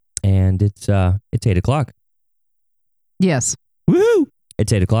and it's 8 o'clock. Yes. Woo!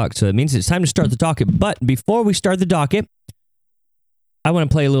 It's 8 o'clock, so it means it's time to start the docket. But before we start the docket, I want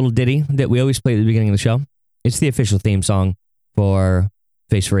to play a little ditty that we always play at the beginning of the show. It's the official theme song for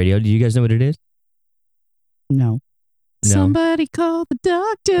Face Radio. Do you guys know what it is? No. Somebody call the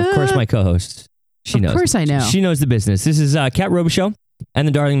doctor. Of course, my co-host. She knows. Of course I know. She knows the business. This is Cat Robo Show and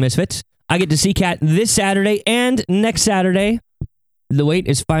the Darling Misfits. I get to see Cat this Saturday and next Saturday. The wait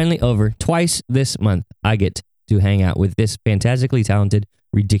is finally over. Twice this month, I get to hang out with this fantastically talented,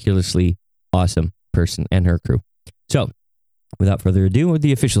 ridiculously awesome person and her crew. So, without further ado,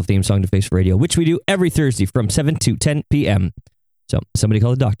 the official theme song to Face Radio, which we do every Thursday from 7 to 10 p.m. So, somebody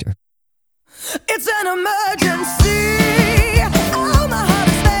call the doctor. It's an emergency. Oh, my heart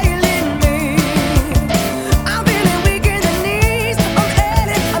is failing me. I'm feeling weak in the knees. I'm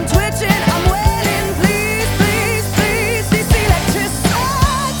ailing, I'm twitching, I'm wailing. Please, please, please, this electricity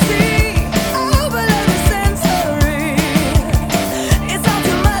overload the sensory. It's all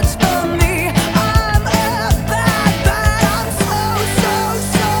too much for me. I'm a bad, I'm so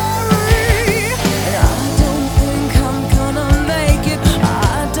sorry. And I don't think I'm gonna make it.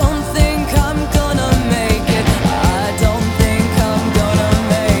 I don't think I'm gonna make it. I don't think I'm gonna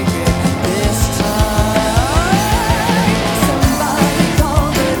make it this time. Somebody call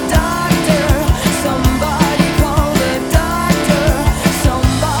the doctor. Somebody call the doctor.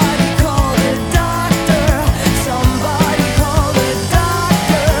 Somebody call the doctor. Somebody call the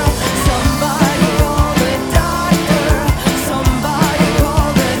doctor. Somebody call the doctor. Somebody call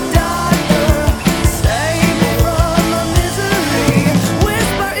the doctor. Save me from my misery.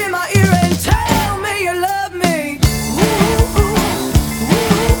 Whisper in my ear and tell me you love me.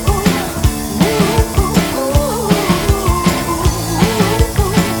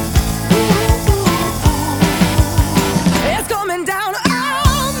 It's coming down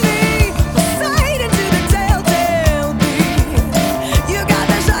on me. Sight into the telltale beat. You got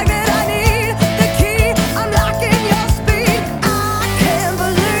the shock that I need. The key, I'm locking your speed. I can't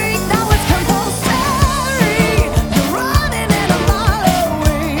believe now it's compulsory. You're running and I'm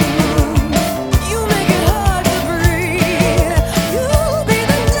following. You make it hard to breathe. You'll be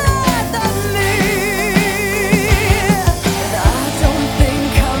the death of me. And I don't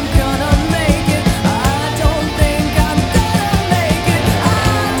think I'm gonna make it. I don't think I'm gonna make it. I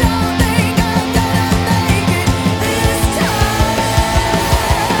don't think I'm gonna make it this time.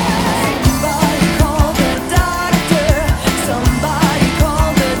 Somebody call the doctor. Somebody call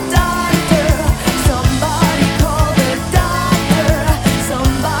the doctor. Somebody call the doctor.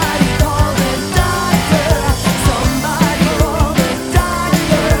 Somebody call the doctor. Somebody call the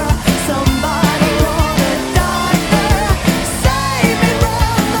doctor. Somebody call the doctor. Save me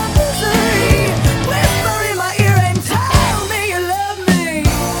from my misery. Whisper in my ear and tell me you love me.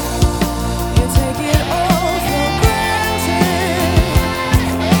 You take it all for granted.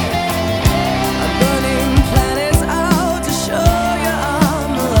 I'm burning planets out to show you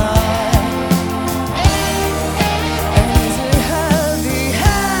I'm alive. And is it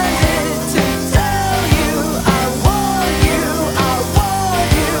heavy-handed to tell you I want you, I want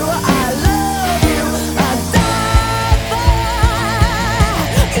you, I love you, I die for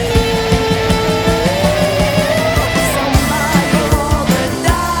you? Somebody call the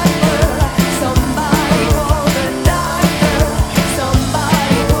doctor. Somebody call the doctor.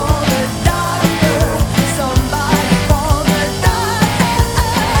 Somebody call the doctor. Somebody call the doctor. Somebody call the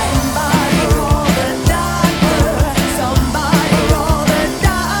doctor. Somebody call the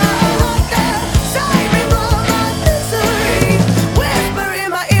doctor. Save me from my misery. Whisper in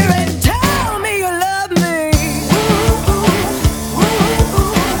my ear and tell me you love me.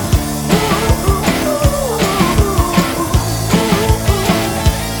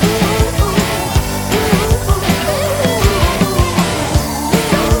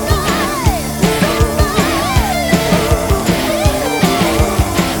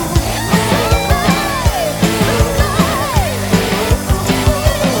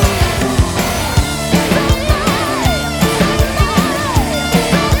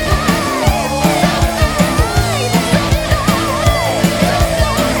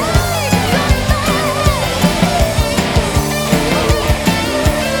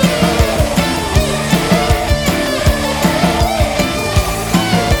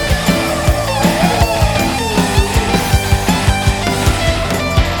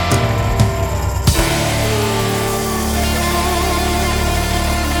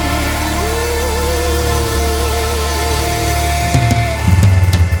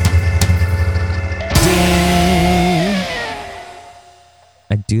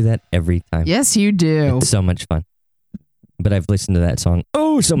 I do that every time. Yes, you do. It's so much fun. but I've listened to that song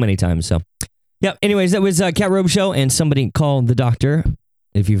so many times. So, yeah. Anyways, that was Cat Robe Show and Somebody Called the Doctor.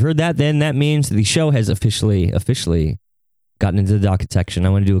 If you've heard that, then that means the show has officially gotten into the docket section. I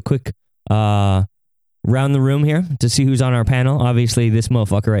want to do a quick round the room here to see who's on our panel. Obviously, this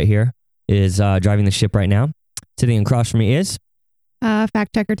motherfucker right here is driving the ship right now. Sitting across from me is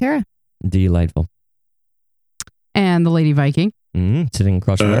Fact checker Tara. delightful. And the Lady Viking. Sitting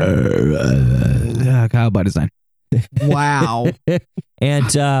across from her. Kyle by design. Wow. And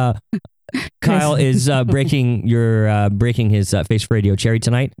Kyle is breaking his face for Radio Cherry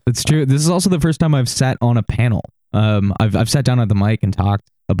tonight. That's true. This is also the first time I've sat on a panel. I've sat down at the mic and talked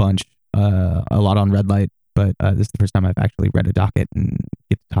a bunch, a lot on Red Light, but this is the first time I've actually read a docket and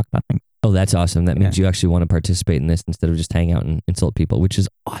get to talk about things. Oh, that's awesome. That means you actually want to participate in this instead of just hang out and insult people, which is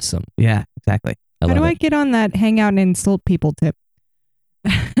awesome. Yeah, exactly. How do I get on that hang out and insult people tip?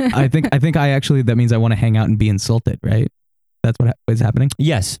 I think that means I want to hang out and be insulted, right? That's what is happening?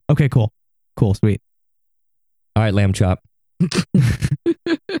 Yes. Okay, cool, sweet. All right, lamb chop.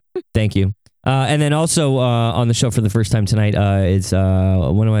 Thank you. And then also on the show for the first time tonight is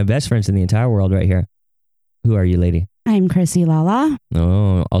one of my best friends in the entire world right here. Who are you, lady? I'm Chrissy Lala.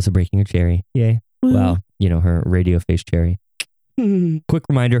 Oh, also breaking her cherry. Yay. Well, her radio face cherry. Quick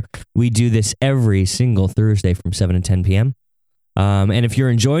reminder, we do this every single Thursday from 7 to 10 p.m. And if you're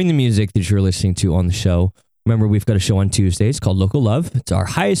enjoying the music that you're listening to on the show, remember we've got a show on Tuesdays called Local Love. It's our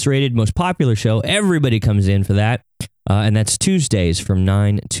highest rated, most popular show. Everybody comes in for that. And that's Tuesdays from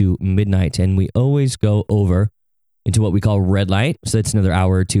 9 to midnight. And we always go over into what we call Red Light. So that's another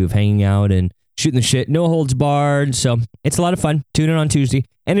hour or two of hanging out and shooting the shit. No holds barred. So it's a lot of fun. Tune in on Tuesday.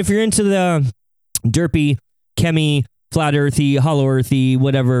 And if you're into the derpy, chemi, flat earthy, hollow earthy,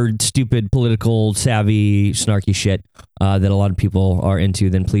 whatever stupid political savvy snarky shit that a lot of people are into,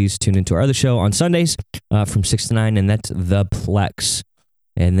 then please tune into our other show on Sundays from 6 to 9, and that's The Plex.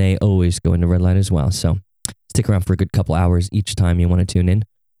 And they always go into Red Light as well. So stick around for a good couple hours each time you want to tune in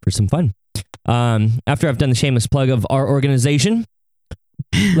for some fun. After I've done the shameless plug of our organization,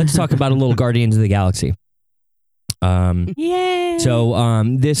 let's talk about a little Guardians of the Galaxy. Yay! So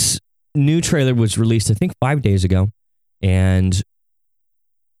this new trailer was released, I think, 5 days ago. And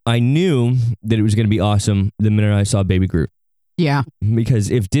I knew that it was going to be awesome the minute I saw Baby Groot. Yeah. Because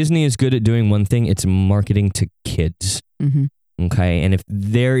if Disney is good at doing one thing, it's marketing to kids. Mm-hmm. Okay? And if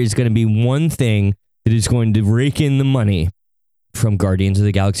there is going to be one thing that is going to rake in the money from Guardians of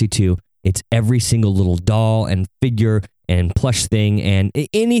the Galaxy 2, it's every single little doll and figure and plush thing and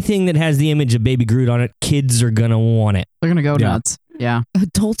anything that has the image of Baby Groot on it. Kids are going to want it. They're going to go nuts. Yeah.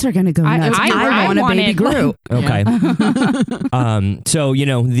 Adults are going to go nuts. I want a Baby Groot. Okay. So,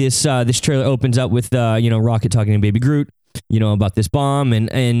 this trailer opens up with, Rocket talking to Baby Groot, about this bomb.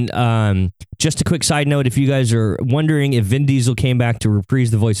 And just a quick side note, if you guys are wondering if Vin Diesel came back to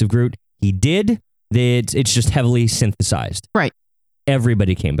reprise the voice of Groot, he did. It's just heavily synthesized. Right.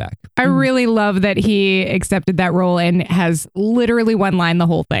 Everybody came back. I really love that he accepted that role and has literally one line the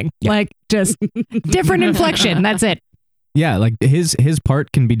whole thing. Yeah. Like, just different inflection. That's it. Yeah, like his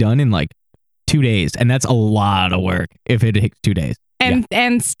part can be done in like 2 days, and that's a lot of work if it takes 2 days.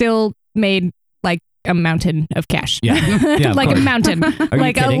 And still made like a mountain of cash. Yeah, like a mountain.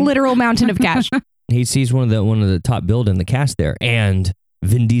 Like a literal mountain of cash. He sees one of the top billed in the cast there, and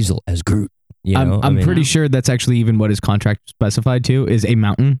Vin Diesel as Groot. I'm pretty sure that's actually even what his contract specified to is a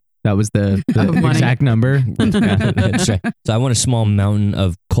mountain. That was the exact number. That's right. So I want a small mountain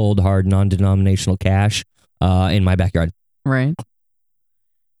of cold, hard, non-denominational cash in my backyard. Right.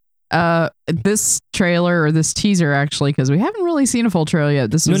 This trailer or this teaser actually, because we haven't really seen a full trailer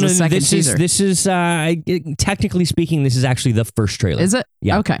yet. This was the second teaser. This is technically speaking, this is actually the first trailer. Is it?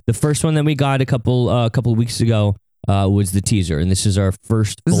 Yeah. Okay. The first one that we got a couple of weeks ago was the teaser, and this is our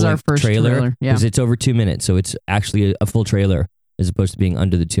first trailer. Yeah. Because it's over 2 minutes, so it's actually a full trailer as opposed to being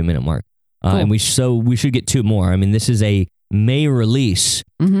under the 2 minute mark. Cool. And we should get two more. I mean, this is a May release,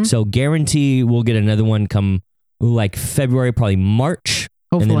 so guarantee we'll get another one come like February, probably March,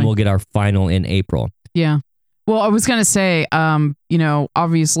 Hopefully. and then we'll get our final in April. Yeah. Well, I was gonna say,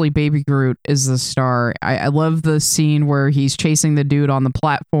 obviously Baby Groot is the star. I love the scene where he's chasing the dude on the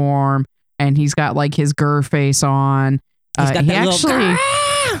platform, and he's got like his Gurr face on.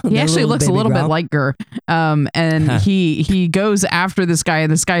 He actually looks a little bit like Gurr. And he goes after this guy,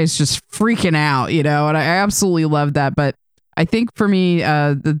 and this guy is just freaking out, and I absolutely love that. But I think for me,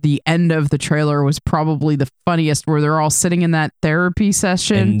 the end of the trailer was probably the funniest, where they're all sitting in that therapy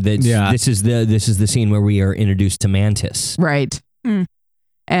session. And this is the scene where we are introduced to Mantis. Right. And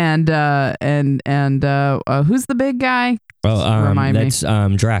and who's the big guy? Oh, Remind me. that's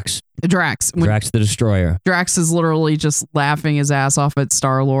Drax. Drax. When Drax the Destroyer. Drax is literally just laughing his ass off at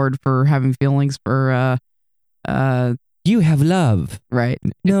Star-Lord for having feelings for You have love. right.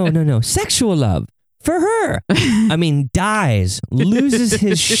 No. Sexual love. For her. I mean, dies. Loses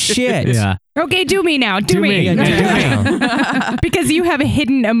his shit. Yeah. Okay, do me now. Do me. Yeah, do me now. Because you have a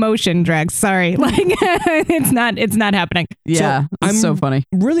hidden emotion, Drax. Sorry. Like it's not happening. Yeah, it's so funny.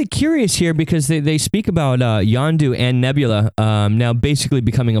 Really curious here because they speak about Yondu and Nebula now basically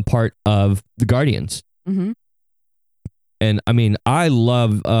becoming a part of the Guardians. Mm-hmm. And I mean, I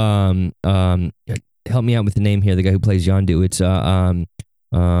love help me out with the name here, the guy who plays Yondu. It's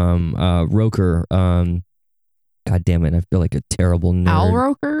Roker. God damn it, I feel like a terrible nerd. Al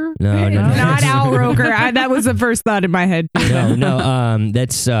Roker? No. Not Al Roker. That was the first thought in my head. No,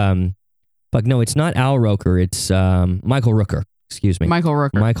 that's fuck no, it's not Al Roker, it's Michael Rooker. Excuse me. Michael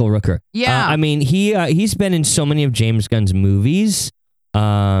Rooker. Michael Rooker. Yeah. I mean, he's been in so many of James Gunn's movies.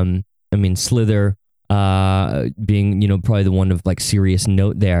 I mean, Slither being, probably the one of like serious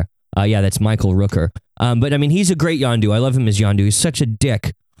note there. Yeah, that's Michael Rooker. But I mean, he's a great Yondu. I love him as Yondu. He's such a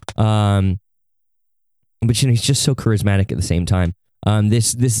dick. But he's just so charismatic at the same time.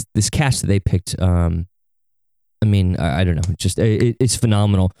 This cast that they picked, I mean, I don't know, just it's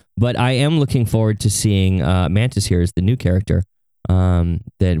phenomenal. But I am looking forward to seeing Mantis here as the new character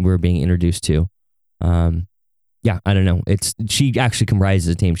that we're being introduced to. Yeah, I don't know. She actually comprises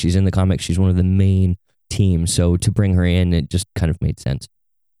a team. She's in the comics. She's one of the main teams. So to bring her in, it just kind of made sense.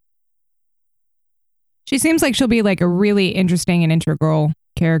 She seems like she'll be like a really interesting and integral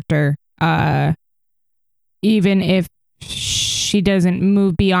character. Even if she doesn't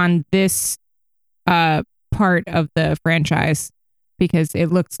move beyond this part of the franchise, because it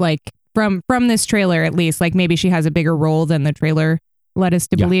looks like from this trailer at least, like maybe she has a bigger role than the trailer led us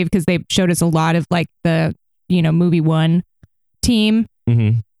to believe, because they showed us a lot of like the movie one team,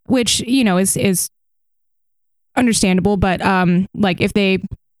 which is understandable, but like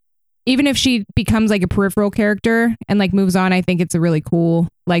even if she becomes like a peripheral character and like moves on, I think it's a really cool,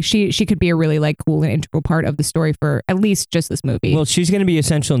 like she could be a really like cool and integral part of the story for at least just this movie. Well, she's going to be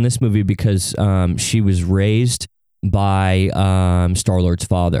essential in this movie because she was raised by Star-Lord's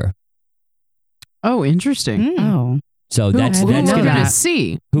father. Oh, interesting. Oh, so that's we're gonna going be to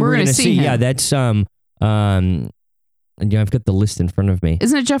see. who We're going to see him. Yeah, that's I've got the list in front of me.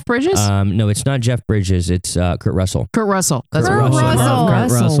 Isn't it Jeff Bridges? No, it's not Jeff Bridges. It's Kurt Russell. Kurt Russell. That's Kurt what Russell. Kurt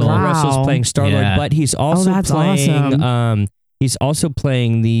Russell. Kurt Russell's playing Star-Lord, Yeah. but he's also that's playing. awesome. He's also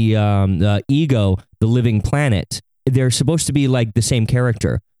playing the Ego, the Living Planet. They're supposed to be like the same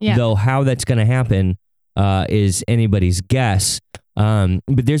character, Yeah. though how that's going to happen is anybody's guess. But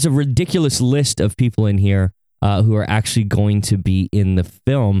there's a ridiculous list of people in here who are actually going to be in the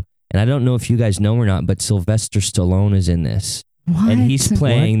film, and I don't know if you guys know or not, but Sylvester Stallone is in this. what? And he's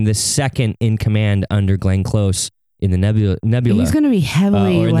playing the second in command under Glenn Close in the Nebula. He's going to be or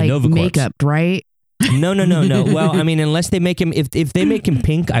heavily in the like Nova Corps. makeup, right? No. Well, I mean, unless they make him, if they make him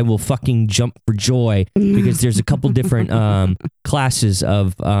pink, I will fucking jump for joy because there's a couple different classes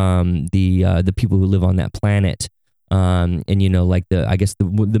of the people who live on that planet. And like I guess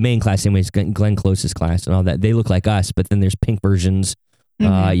the main class anyway is Glenn Close's class and all that. They look like us, but then there's pink versions.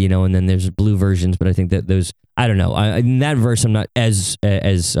 And then there's blue versions, but I think that those, I don't know. In that verse, I'm not as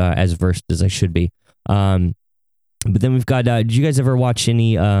versed as I should be. But then we've got. Did you guys ever watch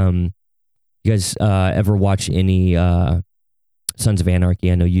any? Sons of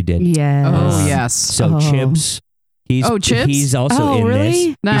Anarchy? I know you did. Yeah. Oh, yes. So Oh. Chips. Chips? He's also in really?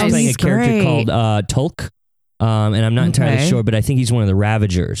 this. Nice. He's playing He's a character great. called Tulk. And I'm not entirely Okay. sure, but I think he's one of the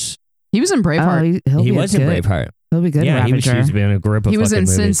Ravagers. He was in Braveheart. He was in Braveheart. He'll be good. Yeah, he's been in a grip of He was fucking in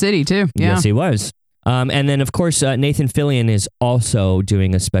Sin movies. City, too. Yeah. Yes, he was. And then, of course, Nathan Fillion is also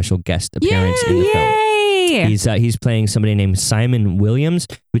doing a special guest appearance in the film. Yay! He's playing somebody named Simon Williams,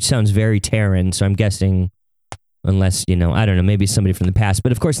 which sounds very Terran. So I'm guessing, unless I don't know, maybe somebody from the past.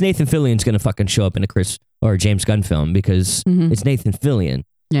 But of course, Nathan Fillion's gonna fucking show up in a Chris or James Gunn film because it's Nathan Fillion.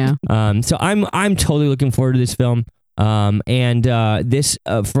 Yeah. So I'm totally looking forward to this film. And this,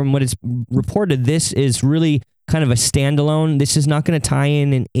 from what it's reported, this is really kind of a standalone. This is not going to tie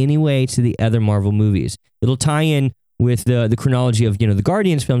in any way to the other Marvel movies. It'll tie in with the chronology of the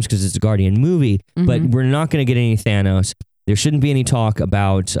Guardians films because it's a Guardian movie, but we're not going to get any Thanos. There shouldn't be any talk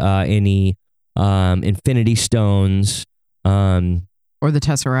about any Infinity Stones Or the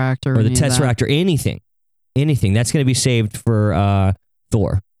Tesseract or the any of that. Tesseract or anything. That's going to be saved for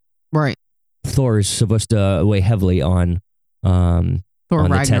Thor. Right. Thor is supposed to weigh heavily on Thor the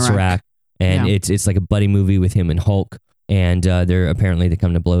Ragnarok. Tesseract, and Yeah. it's like a buddy movie with him and Hulk. and they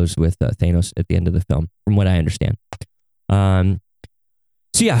come to blows with Thanos at the end of the film, from what I understand.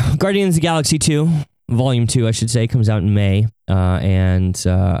 So yeah, Guardians of the Galaxy 2, Volume 2, I should say, comes out in May, and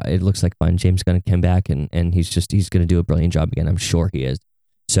it looks like fun. James Gunn came back, and he's going to do a brilliant job again. I'm sure he is.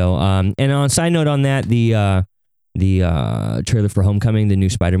 So, and on a side note on that, the trailer for Homecoming, the new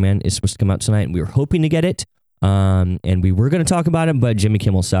Spider-Man, is supposed to come out tonight, and we were hoping to get it, and we were going to talk about it, but Jimmy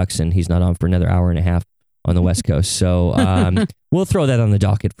Kimmel sucks, and he's not on for another hour and a half on the West Coast. So we'll throw that on the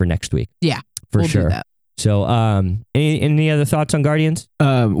docket for next week. Yeah, for sure. Do that. So, any other thoughts on Guardians?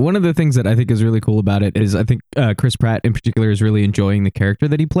 One of the things that I think is really cool about it is I think Chris Pratt in particular is really enjoying the character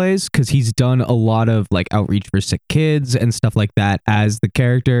that he plays, because he's done a lot of like outreach for sick kids and stuff like that as the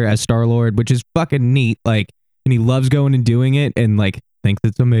character, as Star-Lord, which is fucking neat. Like, and he loves going and doing it, and like thinks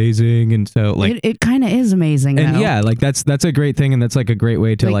it's amazing, and so like it kind of is amazing. And though. yeah, like that's a great thing, and that's like a great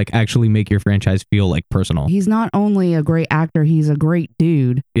way to like actually make your franchise feel like personal. He's not only a great actor, he's a great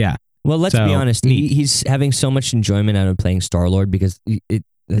dude. Yeah. Well, let's be honest. He's having so much enjoyment out of playing Star-Lord because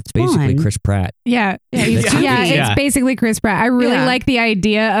it's basically Chris Pratt. Yeah. It's basically Chris Pratt. I really like the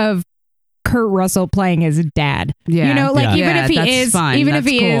idea of Kurt Russell playing his dad. Yeah. You know, like even if he that's is fun. even That's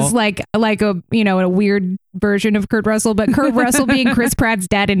if he cool. is like a a weird version of Kurt Russell, but Kurt Russell being Chris Pratt's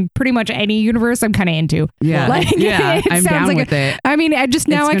dad in pretty much any universe, I'm kind of into. Yeah. Like, Yeah, it I'm sounds down like with it. I mean, I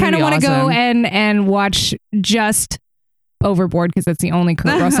gonna kind of be want to go awesome. and watch just Overboard, because that's the only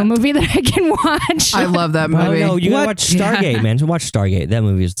Kurt Russell movie that I can watch. I love that Oh movie. no, you gotta watch Stargate, man. Watch Stargate. That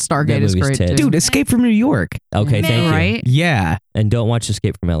movie is Stargate is great, tits. too. Dude, Escape from New York. Okay, thank you. Right? Yeah. And don't watch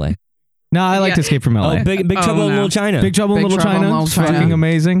Escape from LA. No, I liked Escape from LA. Oh, Big Trouble in no. Little China. Big Trouble in Big Little Trouble in China. Little It's China. fucking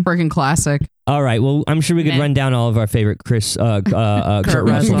amazing. Freaking classic. All right. Well, I'm sure we could run down all of our favorite Kurt Russell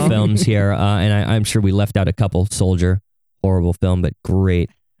Russell. films here, and I'm sure we left out a couple. Soldier, horrible film, but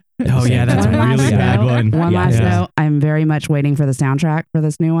great. Oh yeah, that's a One last really bad note- one. One Yeah. last Yeah. note. I'm very much waiting for the soundtrack for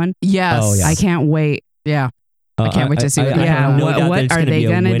this new one. Yes. Oh, yeah. I can't wait. Yeah. I can't wait to see what I they're have gonna no do. doubt that What it's are gonna they be a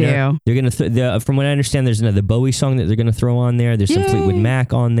gonna winner. do? They're gonna from what I understand, there's another Bowie song that they're gonna throw on there. There's some Fleetwood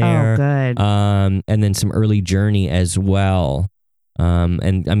Mac on there. Oh, good. And then some early Journey as well.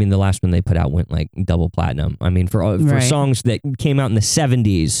 And I mean, the last one they put out went like double platinum. I mean, for Right. songs that came out in the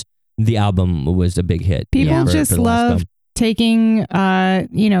 70s, the album was a big hit. People for just the last love film. taking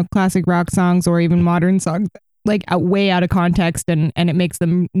classic rock songs or even modern songs like way out of context, and it makes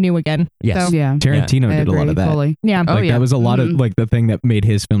them new again. Yes. So, Yeah. Tarantino I did a lot agree of that. fully. yeah. Oh, Like yeah. that was a lot of Mhm. like the thing that made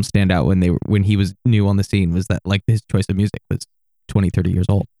his film stand out when he was new on the scene was that like his choice of music was 20, 30 years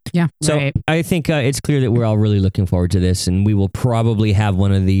old. Yeah. So Right. I think it's clear that we're all really looking forward to this, and we will probably have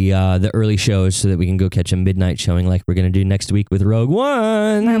one of the early shows so that we can go catch a midnight showing like we're going to do next week with Rogue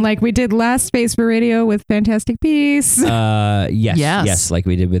One. And like we did last Space for Radio with Fantastic Beasts. Yes, like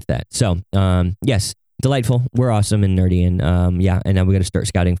we did with that. So, yes, delightful. We're awesome and nerdy, and and now we got to start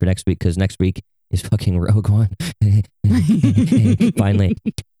scouting for next week because next week is fucking Rogue One. Finally.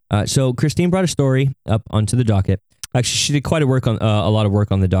 So Christine brought a story up onto the docket. Actually, she did quite a lot of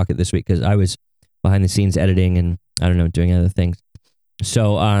work on the docket this week because I was behind the scenes editing and I don't know, doing other things.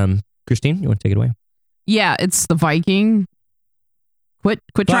 So, Christine, you want to take it away? Yeah, it's the Viking. Quit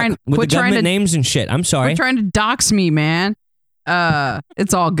trying with quit the trying government to names and shit. I'm sorry. quit trying to dox me, man.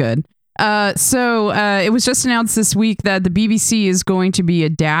 It's all good. So it was just announced this week that the BBC is going to be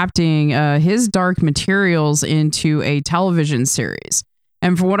adapting his Dark Materials into a television series.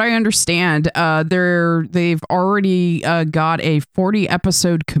 And from what I understand, they've already got a 40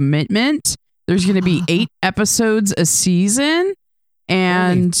 episode commitment. There's going to be 8 episodes a season.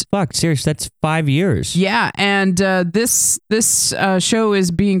 And Holy fuck, serious, that's 5 years. yeah, and this show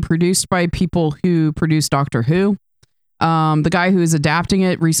is being produced by people who produced Doctor Who. The guy who is adapting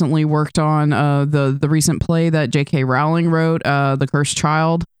it recently worked on the recent play that J.K. Rowling wrote, The Cursed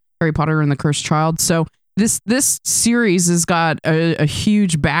Child, Harry Potter and the Cursed Child. So this series has got a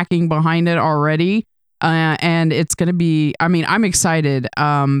huge backing behind it already, and it's going to be. I mean, I'm excited.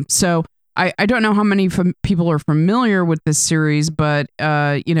 So I don't know how many people are familiar with this series, but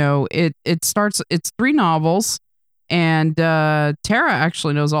it starts. It's 3 novels. And Tara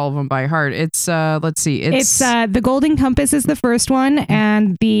actually knows all of them by heart. It's let's see, It's The Golden Compass is the first one,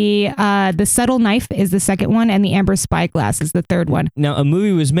 and the Subtle Knife is the second one, and the Amber Spyglass is the third one. Now, a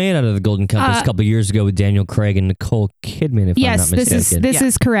movie was made out of the Golden Compass a couple years ago with Daniel Craig and Nicole Kidman, if I'm Yes, not mistaken. this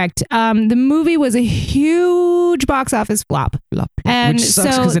is correct. The movie was a huge box office flop, and Which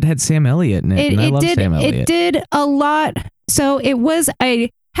sucks so because it had Sam Elliott in it, and I love Sam Elliott. It did a lot. So it was a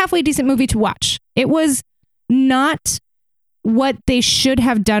halfway decent movie to watch. It was not what they should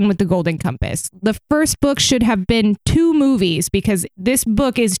have done with the Golden Compass. The first book should have been 2 movies because this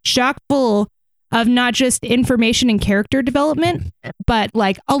book is chock full of not just information and character development, but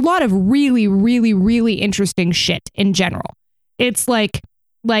like a lot of really, really, really interesting shit in general. It's like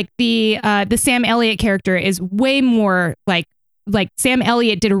the Sam Elliott character is way more like Sam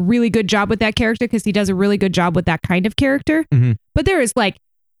Elliott did a really good job with that character because he does a really good job with that kind of character. Mhm. But there is like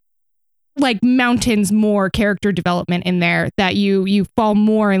mountains more character development in there that you fall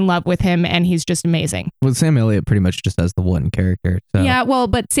more in love with him, and he's just amazing. Well, Sam Elliott pretty much just has the one character. So. Yeah, well,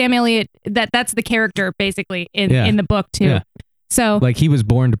 but Sam Elliott, that's the character basically in the book too. Yeah. So Like he was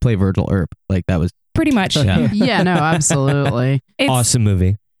born to play Virgil Earp. Like that was pretty much. Yeah. Yeah, no, absolutely. It's, Awesome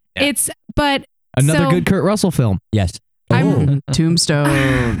movie. It's but another so- good Kurt Russell film. Yes. I'm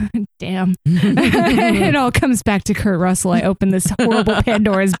Tombstone. damn. It all comes back to Kurt Russell. I opened this horrible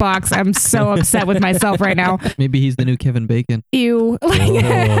Pandora's box. I'm so upset with myself right now. Maybe he's the new Kevin Bacon. Ew.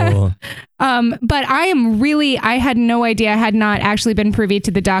 Oh. But I had no idea. I had not actually been privy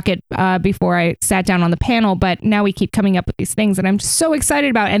to the docket before I sat down on the panel, but now we keep coming up with these things that I'm so excited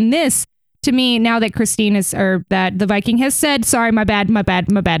about. And this, to me, now that Christine that the Viking has said, sorry, my bad.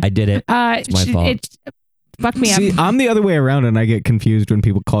 I did it. It's my fault. It fucked me See, up. I'm the other way around, and I get confused when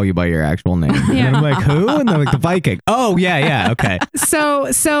people call you by your actual name. Yeah. And I'm like, who? And they're like, the Viking. Oh, yeah, okay. So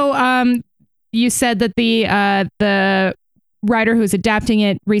you said that the writer who's adapting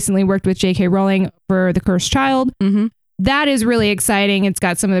it recently worked with J.K. Rowling for The Cursed Child. Mm-hmm. That is really exciting. It's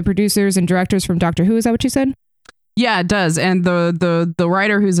got some of the producers and directors from Doctor Who. Is that what you said? Yeah, it does. And the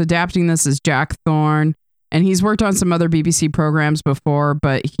writer who's adapting this is Jack Thorne, and he's worked on some other BBC programs before,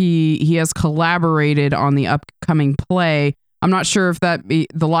 but he has collaborated on the upcoming play. I'm not sure if that be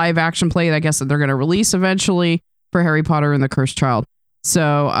the live action play, I guess, that they're going to release eventually for Harry Potter and the Cursed Child.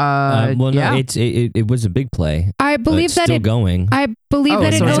 So, well, no, yeah. it was a big play. I believe it's that still it. going. I believe Oh,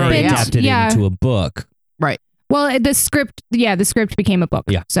 that so it it's already opened. Adapted Yeah. into a book. Right. Well, the script became a book.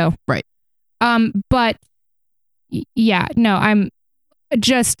 Yeah. So Right. But yeah, no, I'm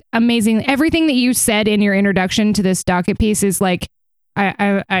just amazing. Everything that you said in your introduction to this docket piece is like,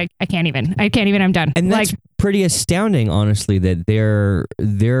 I can't even. I'm done. And that's like, pretty astounding, honestly, that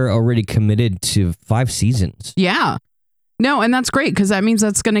they're already committed to 5 seasons. Yeah. No, and that's great because that means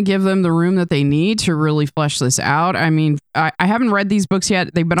that's going to give them the room that they need to really flesh this out. I mean, I haven't read these books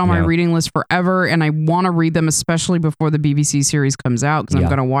yet. They've been on my Yeah. reading list forever, and I want to read them, especially before the BBC series comes out because I'm Yeah.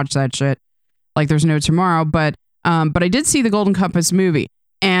 going to watch that shit like there's no tomorrow. But I did see the Golden Compass movie,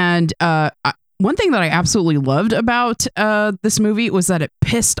 and one thing that I absolutely loved about this movie was that it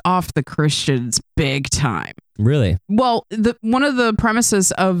pissed off the Christians big time. Really? Well, one of the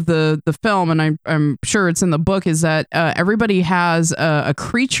premises of the film, and I'm sure it's in the book, is that everybody has a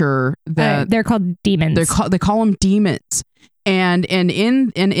creature that they're called demons. they call them demons, and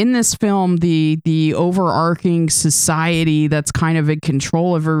in this film, the overarching society that's kind of in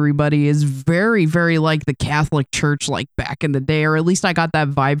control of everybody is very, very like the Catholic Church, like back in the day, or at least I got that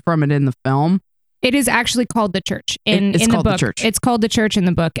vibe from it in the film. It is actually called the Church in It's the called the book. Church. It's called the Church in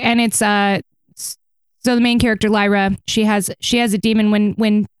the book, and it's so the main character Lyra, she has a demon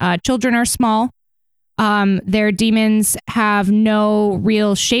when children are small. Their demons have no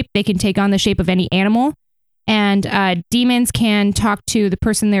real shape. They can take on the shape of any animal, and demons can talk to the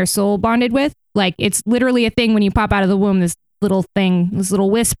person they're soul bonded with. Like it's literally a thing when you pop out of the womb. This little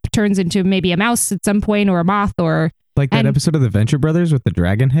wisp turns into maybe a mouse at some point, or a moth, or Like that And- episode of the Venture Brothers with the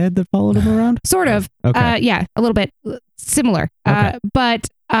dragon head that followed him around? sort of. Okay. Yeah, a little bit similar. Okay. But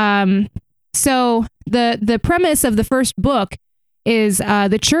so the premise of the first book is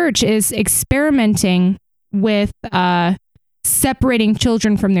the church is experimenting with separating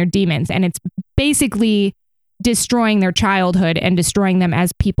children from their demons, and it's basically destroying their childhood and destroying them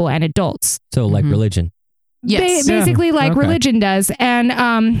as people and adults. So like Mhm. religion. Yes. Basically like Okay. religion does. And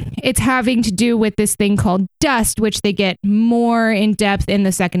it's having to do with this thing called dust, which they get more in depth in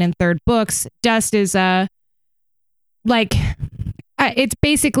the second and third books. Dust is it's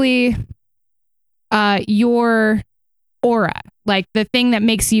basically your aura, like the thing that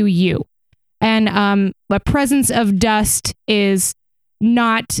makes you you. And the presence of dust is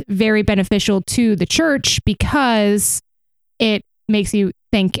not very beneficial to the church because it makes you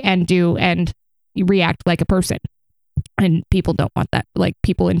think and do and you react like a person, and people don't want that. Like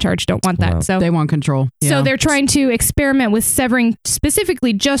people in charge don't want that. Wow. So They want control. so Yeah. they're trying to experiment with severing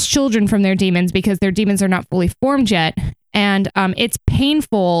specifically just children from their demons because their demons are not fully formed yet, and it's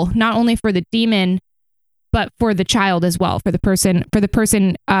painful not only for the demon but for the child as well, for the person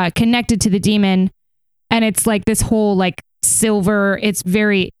connected to the demon. And it's like this whole like silver. It's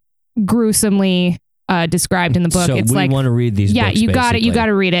very gruesomely described in the book. So It's we like, want to read these yeah, books, you got it. You basically. got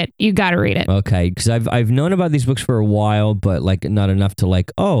to read it. You got to read it. Okay, because I've known about these books for a while, but like not enough to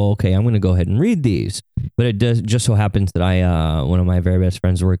like, oh, okay, I'm going to go ahead and read these. But it does just so happens that one of my very best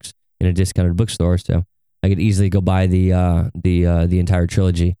friends works in a discounted bookstore, so I could easily go buy the entire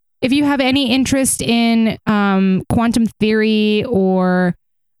trilogy. If you have any interest in quantum theory or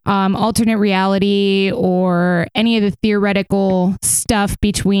alternate reality or any of the theoretical stuff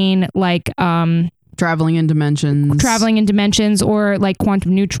between like Traveling in dimensions or like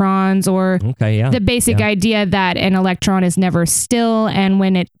quantum neutrons or Okay, yeah. the basic Yeah. idea that an electron is never still, and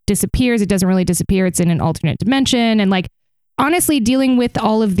when it disappears, it doesn't really disappear. It's in an alternate dimension. And like, honestly, dealing with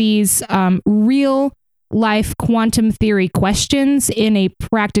all of these real life quantum theory questions in a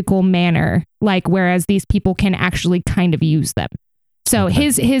practical manner, like whereas these people can actually kind of use them. So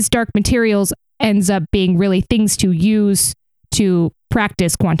his Dark Materials ends up being really things to use to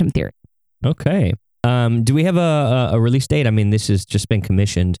practice quantum theory. Okay. Do we have a release date? I mean, this has just been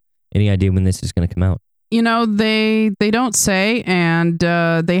commissioned. Any idea when this is going to come out? You know, they don't say, and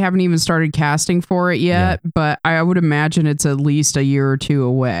they haven't even started casting for it yet, but I would imagine it's at least a year or two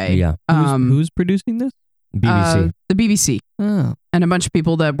away. Yeah. Who's producing this? BBC. The BBC. Oh, And a bunch of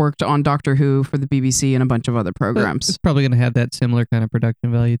people that worked on Doctor Who for the BBC and a bunch of other programs. it's probably going to have that similar kind of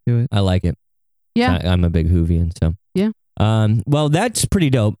production value to it. I like it. Yeah. I'm a big Whovian, so. Yeah. Well, that's pretty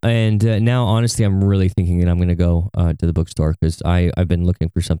dope. And now, honestly, I'm really thinking that I'm going to go to the bookstore because I've been looking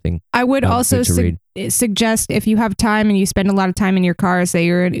for something. I would also good to read. suggest if you have time and you spend a lot of time in your car, say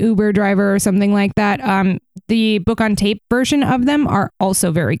you're an Uber driver or something like that, the book on tape version of them are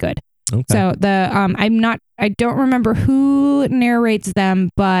also very good. Okay. So I don't remember who narrates them,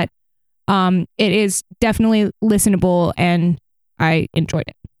 but it is definitely listenable and I enjoyed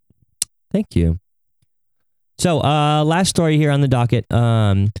it. Thank you. So, last story here on the docket.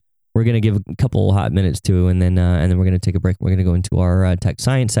 We're gonna give a couple hot minutes to, and then we're gonna take a break. We're gonna go into our tech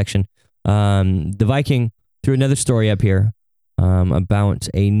science section. The Viking threw another story up here about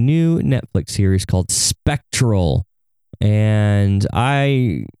a new Netflix series called Spectral, and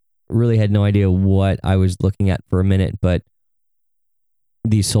I really had no idea what I was looking at for a minute, but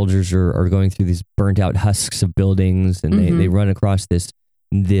these soldiers are going through these burnt out husks of buildings, and they run across this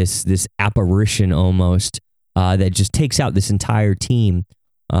apparition almost. That just takes out this entire team.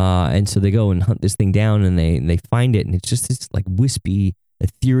 And so they go and hunt this thing down and they find it. And it's just this like wispy,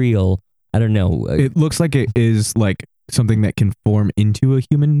 ethereal, I don't know. It looks like it is like something that can form into a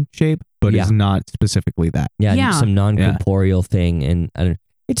human shape, but is not specifically that. Yeah. Some non-corporeal thing. And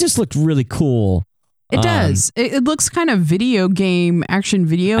it just looked really cool. It does. It looks kind of action video game. I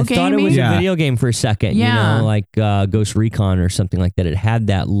thought it was a video game for a second, you know, like Ghost Recon or something like that. It had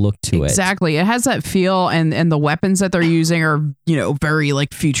that look to it. Exactly. It has that feel, and the weapons that they're using are, you know, very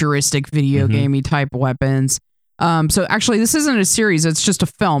like futuristic video gamey type weapons. So actually, this isn't a series. It's just a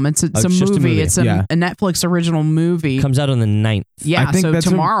film. It's a movie. It's a Netflix original movie. Comes out on the 9th. Yeah, I think so that's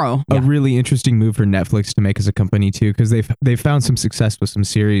tomorrow. A really interesting move for Netflix to make as a company too, because they've found some success with some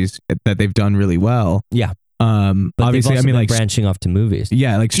series that they've done really well. Yeah. But obviously, I mean, like branching off to movies.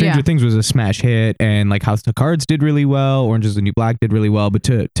 Yeah, like Stranger Things was a smash hit, and like House of Cards did really well. Orange Is the New Black did really well, but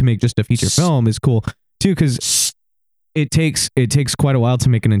to make just a feature film is cool too, because it takes quite a while to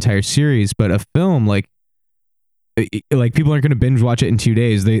make an entire series, but a film like people aren't going to binge watch it in 2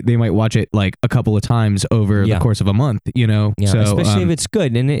 days. They might watch it like a couple of times over the course of a month, you know? Yeah, so, especially if it's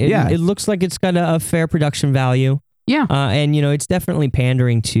good. And it looks like it's got a fair production value. Yeah. And, you know, it's definitely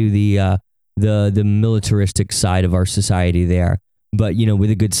pandering to the militaristic side of our society there. But, you know, with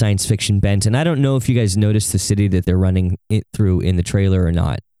a good science fiction bent. And I don't know if you guys noticed the city that they're running it through in the trailer or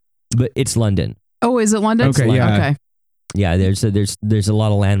not. But it's London. Oh, is it London? Okay, yeah. Okay. Yeah, there's a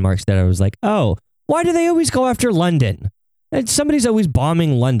lot of landmarks that I was like, oh, why do they always go after London? Somebody's always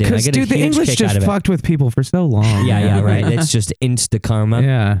bombing London. I Because, get dude, a the huge English kick just out of it. fucked with people for so long. Yeah, right. It's just insta karma.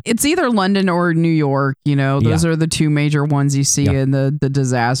 Yeah. It's either London or New York. You know, those are the two major ones you see in the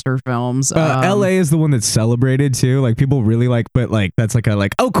disaster films. LA is the one that's celebrated too. Like people really like, but like that's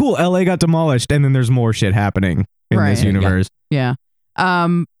like oh cool, LA got demolished, and then there's more shit happening in this universe. Yeah.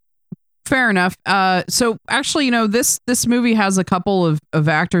 Fair enough. So actually, you know, this movie has a couple of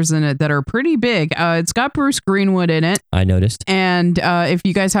actors in it that are pretty big. It's got Bruce Greenwood in it. I noticed. And if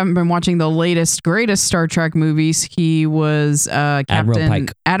you guys haven't been watching the greatest Star Trek movies, he was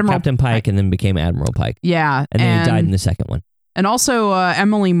Captain Pike, and then became Admiral Pike. Yeah. And then he died in the second one. And also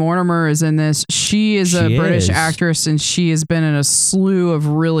Emily Mortimer is in this. She is a British actress, and she has been in a slew of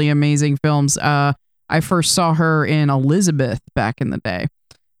really amazing films. I first saw her in Elizabeth back in the day.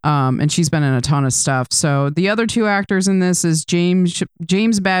 And she's been in a ton of stuff. So the other two actors in this is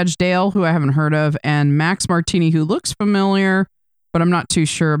James Badge Dale, who I haven't heard of, and Max Martini, who looks familiar, but I'm not too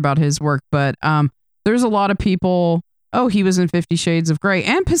sure about his work. But there's a lot of people. Oh, he was in 50 Shades of Grey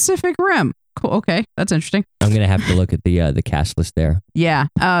and Pacific Rim. Cool. Okay, that's interesting. I'm gonna have to look at the cast list there. Yeah.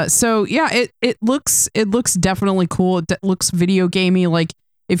 So yeah, it looks definitely cool. It looks video gamey. Like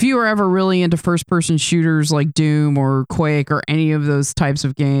if you were ever really into first person shooters like Doom or Quake or any of those types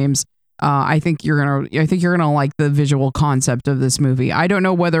of games, I think you're gonna like the visual concept of this movie. I don't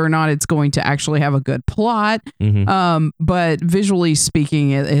know whether or not it's going to actually have a good plot, but visually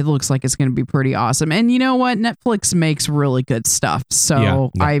speaking, it looks like it's going to be pretty awesome. And you know what? Netflix makes really good stuff, so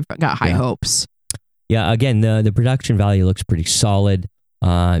I've got high hopes. Yeah, again, the production value looks pretty solid.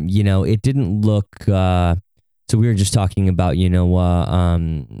 It didn't look. So we were just talking about,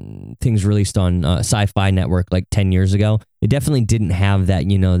 things released on Sci-Fi Network like 10 years ago. It definitely didn't have that,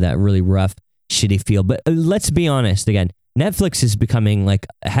 that really rough, shitty feel. But let's be honest again. Netflix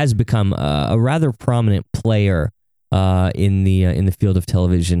has become a rather prominent player in the field of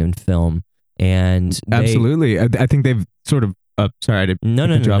television and film. And absolutely, I think they've sort of. Sorry, I didn't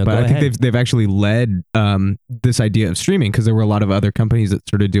interrupt, but I think they've actually led this idea of streaming because there were a lot of other companies that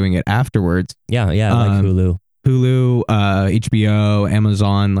started doing it afterwards. Yeah, like Hulu, HBO,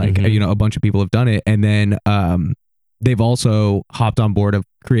 Amazon, a bunch of people have done it, and then they've also hopped on board of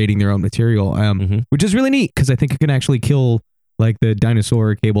creating their own material, which is really neat because I think it can actually kill like the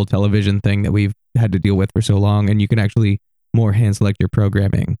dinosaur cable television thing that we've had to deal with for so long, and you can actually more hand select your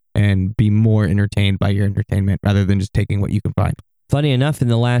programming and be more entertained by your entertainment rather than just taking what you can find. Funny enough, in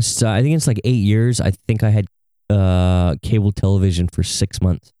the last, I think it's like 8 years, I think I had cable television for 6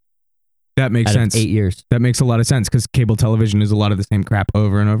 months. That makes sense. 8 years. That makes a lot of sense because cable television is a lot of the same crap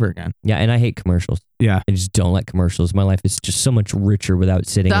over and over again. Yeah, and I hate commercials. Yeah. I just don't like commercials. My life is just so much richer without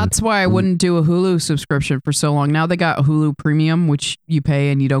sitting. That's why I wouldn't do a Hulu subscription for so long. Now they got Hulu Premium, which you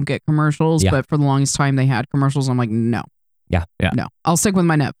pay and you don't get commercials. Yeah. But for the longest time they had commercials. I'm like, no. Yeah. No. I'll stick with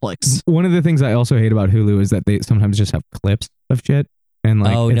my Netflix. One of the things I also hate about Hulu is that they sometimes just have clips of shit. And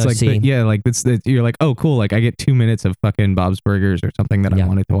like, you're like, oh, cool. Like I get 2 minutes of fucking Bob's Burgers or something that I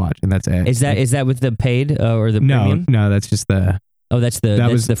wanted to watch, and that's it. Is that with the paid or the premium? No, that's just the. Oh, that's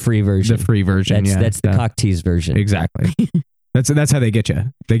the free version. The free version. That's the cock tease version. Exactly. That's how they get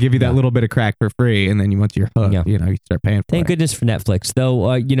you. They give you that little bit of crack for free, and then once you're hooked, you start paying for it. Thank goodness for Netflix, though.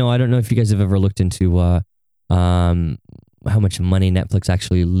 I don't know if you guys have ever looked into how much money Netflix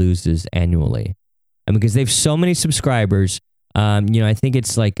actually loses annually. I mean, because they have so many subscribers. I think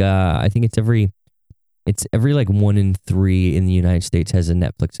it's like every like 1 in 3 in the United States has a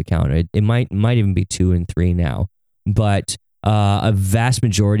Netflix account. It might even be 2 in 3 now, but a vast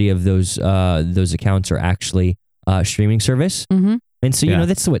majority of those accounts are actually streaming service. Mm-hmm. And so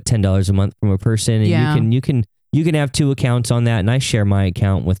that's what $10 a month from a person, and you can have 2 accounts on that, and I share my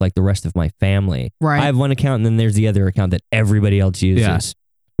account with like the rest of my family. Right. I have one account, and then there's the other account that everybody else uses,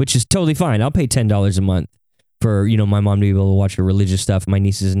 which is totally fine. I'll pay $10 a month for my mom to be able to watch her religious stuff, my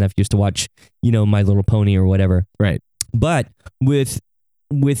nieces and nephews to watch My Little Pony or whatever. Right. But with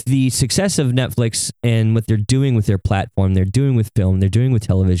the success of Netflix and what they're doing with their platform, they're doing with film, they're doing with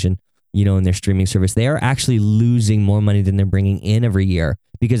television, in their streaming service, they are actually losing more money than they're bringing in every year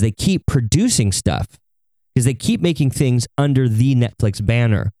because they keep producing stuff, because they keep making things under the Netflix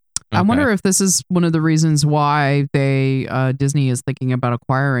banner. Okay. I wonder if this is one of the reasons why Disney is thinking about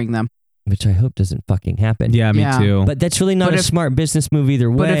acquiring them. Which I hope doesn't fucking happen. Yeah, me too. But that's really not a smart business move either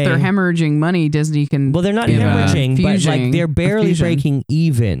way. But if they're hemorrhaging money, Disney can. Well, they're not hemorrhaging, but like they're barely breaking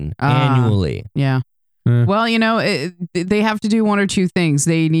even annually. Yeah. Well, they have to do one or two things.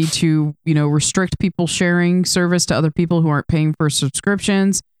 They need to, restrict people sharing service to other people who aren't paying for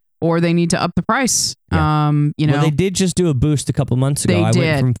subscriptions, or they need to up the price. Yeah. Well, they did just do a boost a couple months ago. I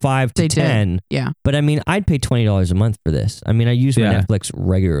went from 5 to 10. Yeah. But I mean, I'd pay $20 a month for this. I mean, I use my Netflix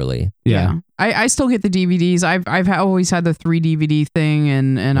regularly. Yeah. I still get the DVDs. I've always had the 3 DVD thing,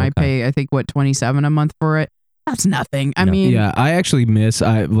 and I pay, I think, $27 a month for it. That's nothing. I mean, yeah, I actually miss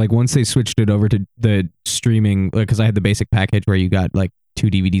once they switched it over to the streaming, because I had the basic package where you got like 2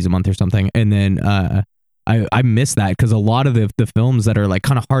 DVDs a month or something, and then I miss that because a lot of the films that are like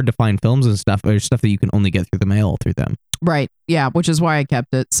kind of hard to find films and stuff are stuff that you can only get through the mail through them. Right. Yeah, which is why I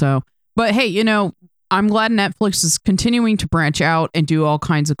kept it. So, but hey, I'm glad Netflix is continuing to branch out and do all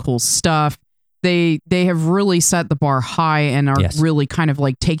kinds of cool stuff. They have really set the bar high and are really kind of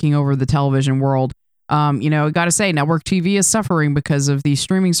like taking over the television world. I got to say, network TV is suffering because of these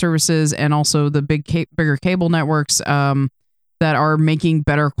streaming services and also the bigger cable networks. that are making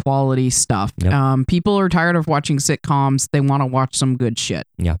better quality stuff. Yep. People are tired of watching sitcoms. They want to watch some good shit.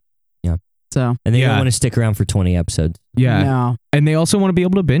 Yeah. Yeah. So And they Yeah. don't want to stick around for 20 episodes. Yeah. no. And they also want to be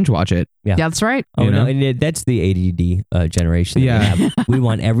able to binge watch it. Yeah. That's right. Oh, You no. know? And that's the ADD generation. That Yeah. We have. We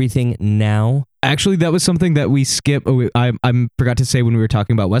want everything now. Actually, that was something that we skipped. I forgot to say when we were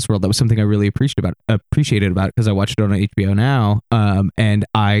talking about Westworld. That was something I really appreciated about it because I watched it on HBO Now. And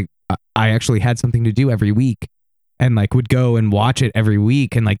I actually had something to do every week, and like would go and watch it every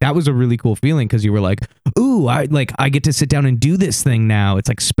week, and like that was a really cool feeling because you were like, ooh, I get to sit down and do this thing now. It's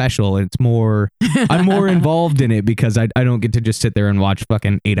like special. And it's more. I'm more involved in it because I don't get to just sit there and watch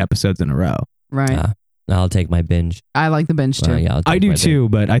fucking 8 episodes in a row. Right. I'll take my binge. I like the binge too. Yeah, I'll take I do my too,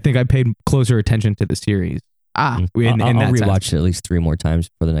 but I think I paid closer attention to the series. binge. In I'll that sense. rewatch it at least 3 more times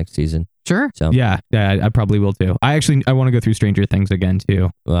for the next season. Sure. So Yeah, I probably will too. I want to go through Stranger Things again too.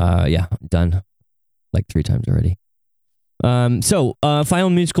 yeah, done like 3 times already. So final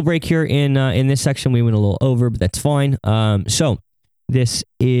musical break here in this section. We went a little over, but that's fine. So this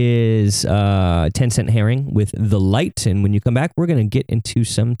is 10 Cent Herring with The Light, and when you come back, we're gonna get into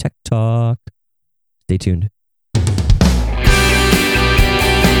some tech talk. Stay tuned.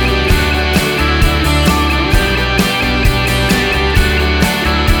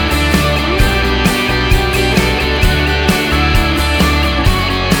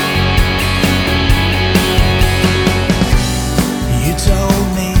 You told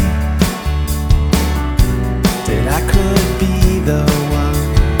me that I could be the one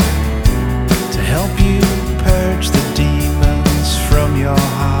to help you purge the demons from your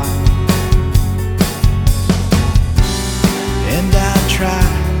heart. And I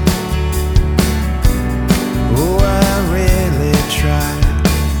tried, oh I really tried,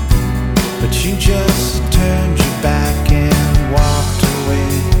 but you just turned your back and walked away.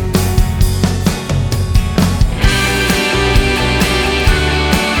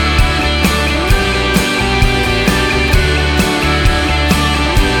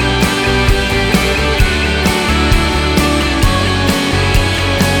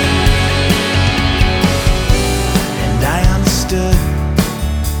 And I understood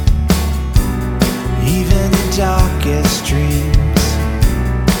even the darkest dreams.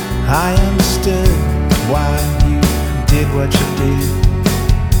 I understood why you did what you did.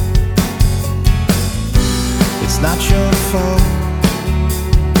 It's not your fault.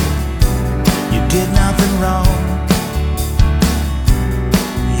 You did nothing wrong.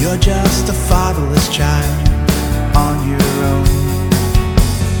 You're just a fatherless child on your own.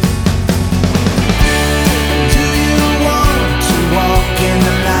 Do you want to walk in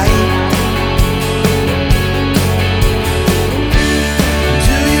the light?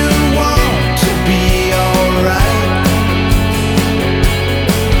 Do you want to be alright?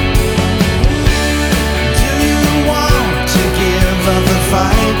 Do you want to give up the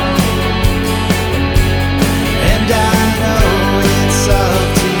fight? And I know it's up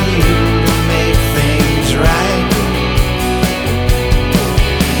to you to make things right.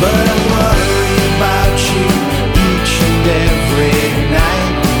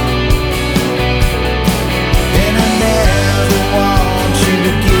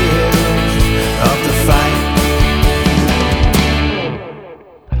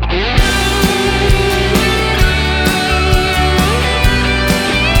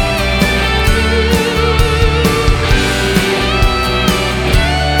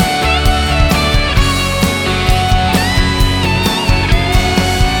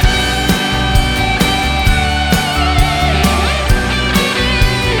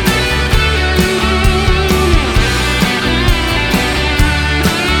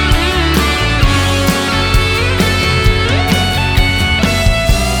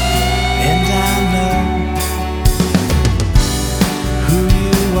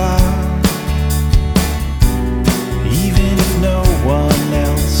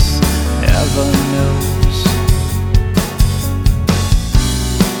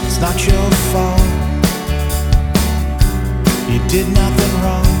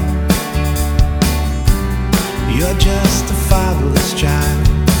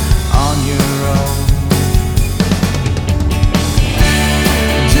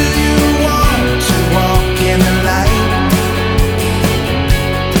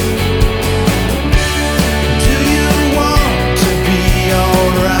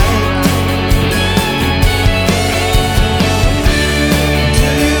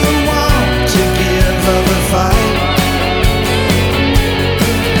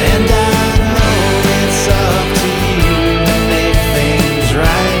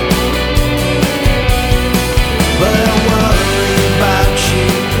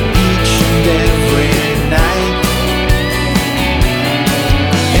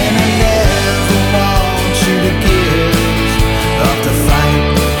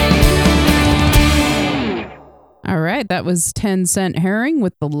 That was 10-cent herring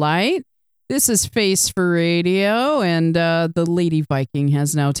with the light. This is Face for Radio, and the Lady Viking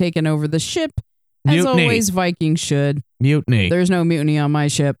has now taken over the ship. As Mutiny. always, Vikings should. Mutiny. There's no mutiny on my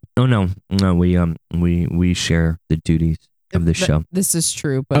ship. Oh no, we share the duties of the show. This is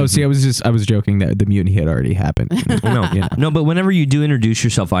true. But Oh, see, I was joking that the mutiny had already happened. No, You know. no, but whenever you do introduce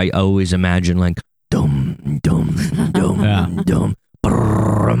yourself, I always imagine like dum dum dum Yeah. dum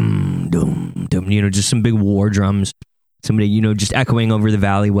brum, dum dum. Just some big war drums. Somebody, just echoing over the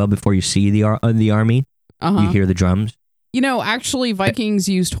valley well before you see the army. uh-huh. You hear the drums. Actually, Vikings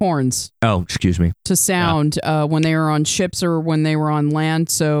used horns Oh, excuse me. to sound when they were on ships or when they were on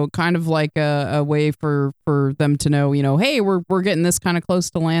land. So kind of like a way for them to know, hey, we're getting this kind of close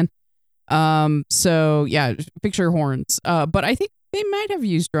to land. So yeah, picture horns. But I think they might have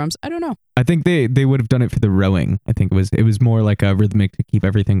used drums. I don't know. I think they would have done it for the rowing. I think it was more like a rhythmic to keep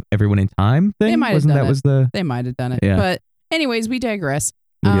everyone in time thing. They might have Wasn't done that it. was the They might have done it. Yeah. But anyways, we digress.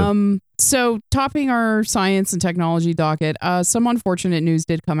 We do. So topping our science and technology docket, some unfortunate news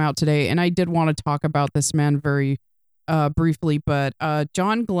did come out today, and I did want to talk about this man very briefly, but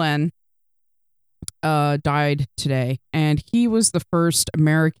John Glenn died today, and he was the first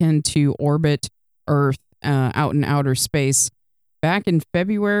American to orbit Earth out in outer space back in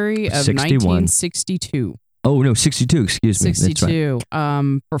February of 61. 1962. Oh no, 62. Excuse me. That's right. 62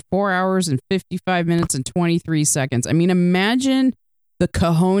 for 4 hours and 55 minutes and 23 seconds. I mean, imagine the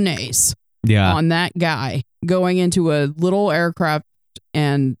cojones yeah. on that guy going into a little aircraft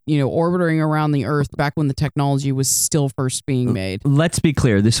and, orbiting around the Earth back when the technology was still first being made. Let's be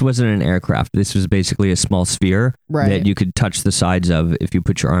clear. This wasn't an aircraft. This was basically a small sphere Right. that you could touch the sides of if you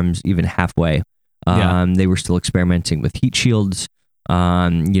put your arms even halfway. Yeah. They were still experimenting with heat shields.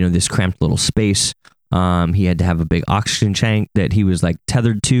 This cramped little space. He had to have a big oxygen tank that he was like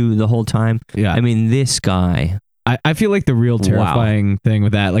tethered to the whole time. Yeah. I mean, this guy. I feel like the real terrifying thing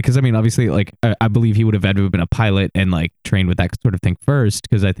with that, like, because I mean, obviously, like, I believe he would have had to have been a pilot and like trained with that sort of thing first,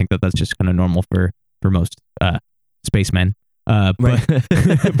 because I think that's just kind of normal for most spacemen. But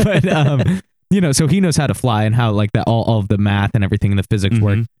so he knows how to fly and how like that all of the math and everything and the physics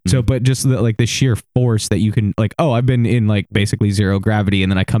work. So, but just the sheer force that you can like, oh, I've been in like basically zero gravity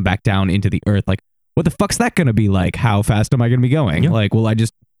and then I come back down into the Earth. Like, what the fuck's that gonna be like? How fast am I gonna be going? Yeah. Like, will I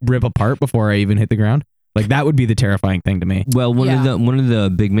just rip apart before I even hit the ground? Like, that would be the terrifying thing to me. Well, one of the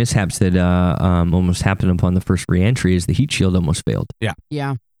big mishaps that almost happened upon the first reentry is the heat shield almost failed. Yeah.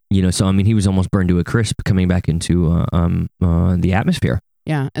 So I mean, he was almost burned to a crisp coming back into the atmosphere.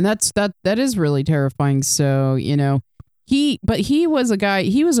 Yeah. And that is really terrifying. So, he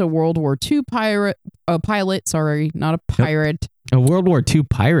was a World War II pilot, sorry, not a pirate. A World War II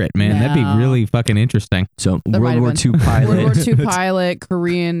pirate, man. That'd be No. really fucking interesting. So That might World have War been. II pilot. World War II pilot,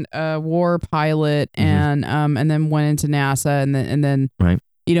 Korean War pilot, and then went into NASA, and then Right.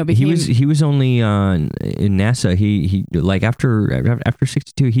 became He was only in NASA. He like after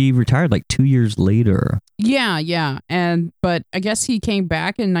 62, he retired like 2 years later. yeah, but I guess he came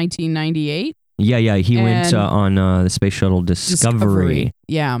back in 1998. Yeah. He went And- on the space shuttle Discovery.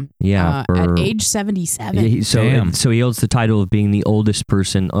 Yeah, Yeah, at age 77. Yeah, Damn. so he holds the title of being the oldest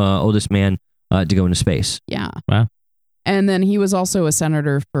man to go into space Yeah. Wow. And then he was also a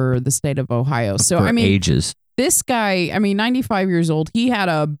senator for the state of Ohio. So for I mean, ages. this guy, 95 years old, he had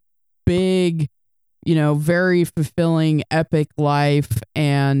a big, very fulfilling, epic life.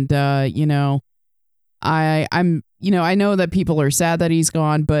 And, I know that people are sad that he's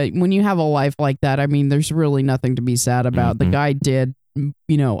gone, but when you have a life like that, I mean, there's really nothing to be sad about. The Mhm. guy did,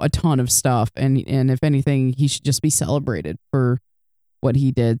 a ton of stuff. And if anything, he should just be celebrated for what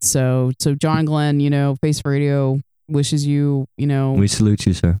he did. So John Glenn, Face Radio wishes you, We salute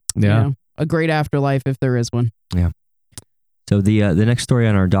you, sir. Yeah. a great afterlife if there is one. So the next story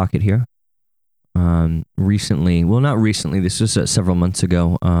on our docket here, recently, well, not recently, this was several months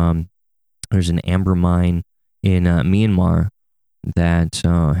ago. There's an amber mine in Myanmar that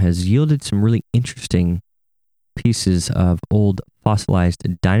has yielded some really interesting pieces of old fossilized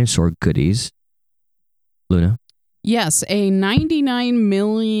dinosaur goodies. Luna? Yes, a 99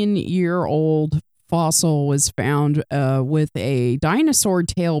 million year old fossil was found with a dinosaur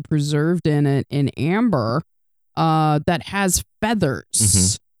tail preserved in it in amber that has feathers.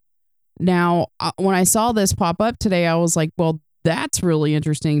 Mm-hmm. Now, when I saw this pop up today, I was like, well, that's really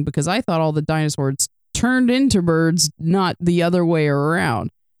interesting because I thought all the dinosaurs turned into birds, not the other way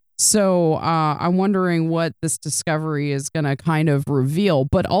around. So I'm wondering what this discovery is going to kind of reveal,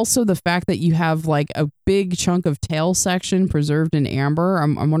 but also the fact that you have like a big chunk of tail section preserved in amber.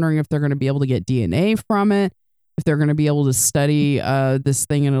 I'm wondering if they're going to be able to get DNA from it, if they're going to be able to study this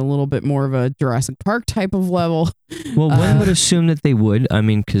thing in a little bit more of a Jurassic Park type of level. Well, one would assume that they would. I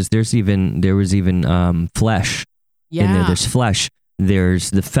mean, because there was even flesh in there. There's flesh. There's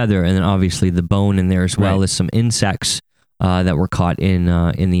the feather, and then obviously the bone in there as well as some insects that were caught in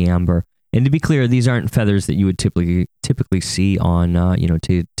the amber. And to be clear, these aren't feathers that you would typically see on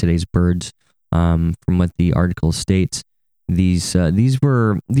today's birds. From what the article states, these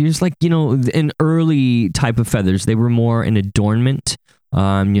were like an early type of feathers. They were more an adornment.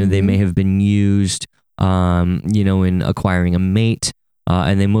 They may have been used in acquiring a mate.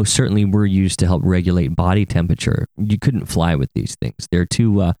 And they most certainly were used to help regulate body temperature. You couldn't fly with these things. They're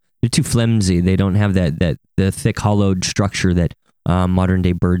too flimsy. They don't have the thick hollowed structure that modern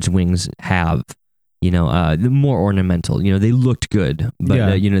day birds' wings have. They're more ornamental. They looked good,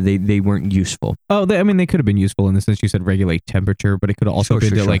 but they weren't useful. Oh, they could have been useful in the sense you said regulate temperature, but it could have also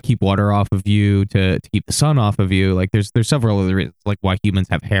been to like keep water off of you, to keep the sun off of you. Like there's several other reasons, like why humans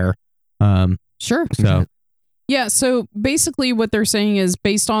have hair. Sure. So. Yeah, so basically what they're saying is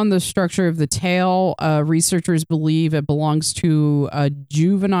based on the structure of the tail, researchers believe it belongs to a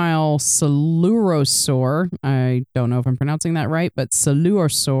juvenile Coelurosaur. I don't know if I'm pronouncing that right, but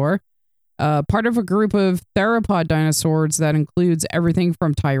Coelurosaur. Part of a group of theropod dinosaurs that includes everything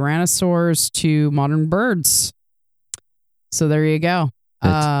from tyrannosaurs to modern birds. So there you go.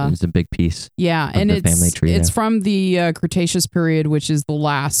 It's a big piece. Yeah, and it's from the Cretaceous period, which is the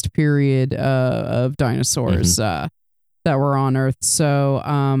last period of dinosaurs that were on Earth.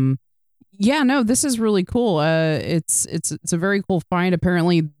 So, this is really cool. It's a very cool find.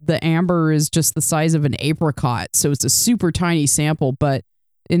 Apparently, the amber is just the size of an apricot, so it's a super tiny sample. But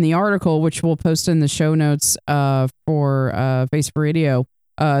in the article, which we'll post in the show notes for Face Radio,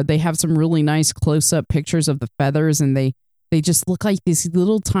 they have some really nice close-up pictures of the feathers, and they just look like these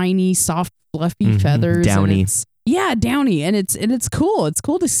little tiny, soft, fluffy feathers. Downy. Downy. And it's cool. It's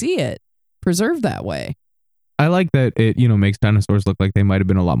cool to see it preserved that way. I like that it, makes dinosaurs look like they might have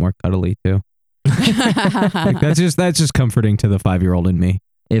been a lot more cuddly too. Like, that's just comforting to the 5-year-old in me.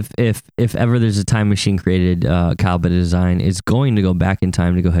 If ever there's a time machine created, Kyle by Design is going to go back in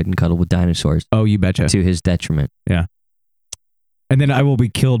time to go ahead and cuddle with dinosaurs. Oh, you betcha. To his detriment. Yeah. And then I will be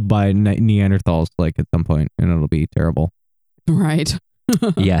killed by Neanderthals like at some point, and it'll be terrible. Right.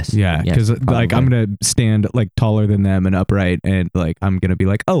 Yes. Yeah. Because like I'm gonna stand like taller than them and upright, and like I'm gonna be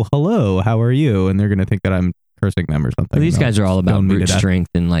like, "Oh, hello, how are you?" And they're gonna think that I'm cursing them or something. Well, these guys are all about brute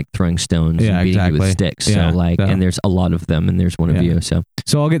strength and like throwing stones and beating you with sticks. Yeah, so and there's a lot of them, and there's one of you. So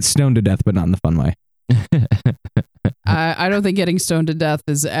I'll get stoned to death, but not in the fun way. I don't think getting stoned to death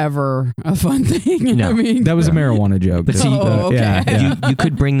is ever a fun thing. No, I mean, that was a marijuana joke. But see, okay. You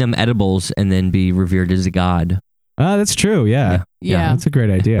could bring them edibles and then be revered as a god. That's true. Yeah. That's a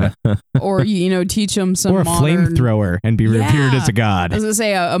great idea. Or teach them some or a flamethrower and be revered as a god. I was gonna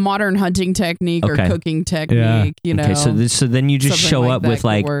say a modern hunting technique or cooking technique. Okay, so then you just show up with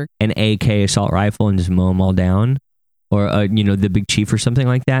like an AK assault rifle and just mow them all down, or the big chief or something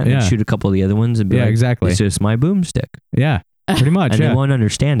like that, and shoot a couple of the other ones and be like, exactly. It's just my boomstick. Yeah, pretty much. And they won't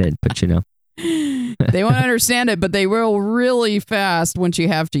understand it, but they won't understand it, but they will really fast once you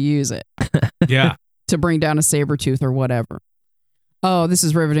have to use it. Yeah. To bring down a saber tooth or whatever. Oh, this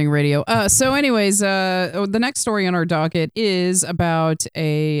is riveting radio. So anyways, the next story on our docket is about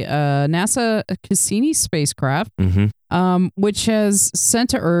a NASA Cassini spacecraft, which has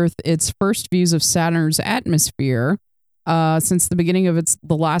sent to Earth its first views of Saturn's atmosphere since the beginning of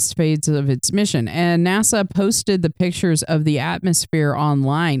the last phase of its mission. And NASA posted the pictures of the atmosphere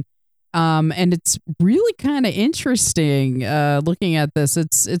online. And it's really kind of interesting looking at this.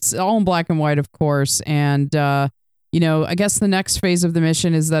 It's all in black and white, of course. And, I guess the next phase of the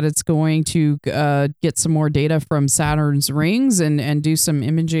mission is that it's going to get some more data from Saturn's rings and do some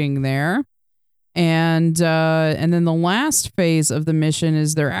imaging there. And then the last phase of the mission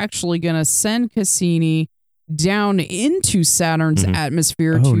is they're actually going to send Cassini down into Saturn's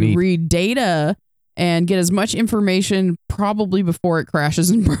atmosphere to read data and get as much information probably before it crashes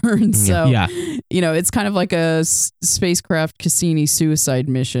and burns. So, it's kind of like a spacecraft Cassini suicide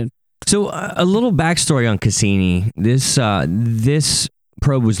mission. So a little backstory on Cassini. This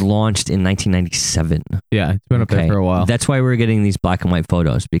probe was launched in 1997. Yeah, it's been up there for a while. That's why we're getting these black and white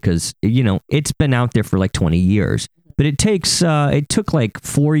photos because, it's been out there for like 20 years. But it took like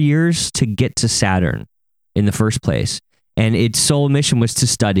 4 years to get to Saturn in the first place. And its sole mission was to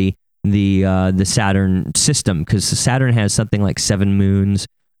study the Saturn system, because Saturn has something like 7 moons,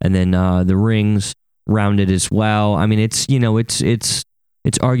 and then the rings around it as well. I mean, it's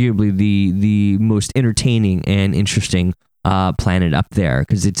arguably the most entertaining and interesting planet up there,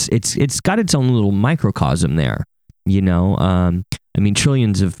 because it's got its own little microcosm there. I mean,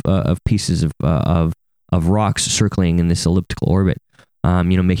 trillions of pieces of rocks circling in this elliptical orbit.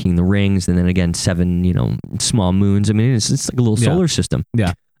 Making the rings, and then again 7 small moons. I mean, it's like a little solar system.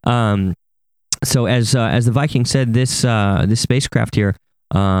 Yeah. So as the Viking said, this spacecraft here,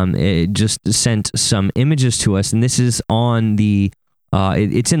 it just sent some images to us, and this is on the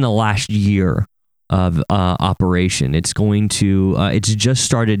it's in the last year of operation. It's going to it's just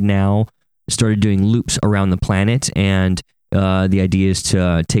started doing loops around the planet, and the idea is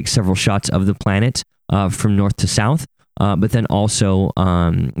to take several shots of the planet from north to south, but then also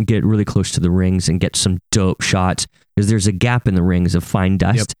get really close to the rings and get some dope shots, because there's a gap in the rings of fine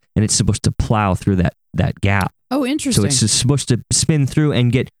dust, and it's supposed to plow through that gap. Oh, interesting. So it's supposed to spin through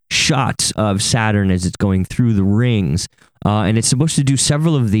and get shots of Saturn as it's going through the rings. And it's supposed to do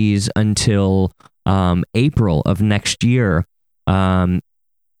several of these until April of next year, at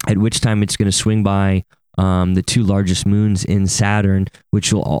which time it's going to swing by the 2 largest moons in Saturn,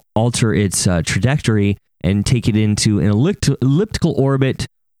 which will alter its trajectory and take it into an elliptical orbit,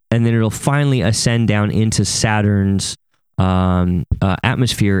 and then it'll finally ascend down into Saturn's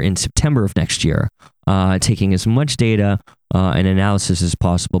atmosphere in September of next year, taking as much data and analysis as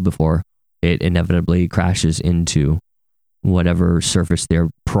possible before it inevitably crashes into whatever surface there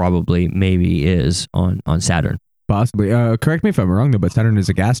maybe is on Saturn. Possibly. Correct me if I'm wrong, though, but Saturn is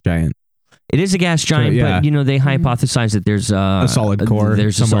a gas giant. It is a gas giant, yeah. but they hypothesize that there's a solid core.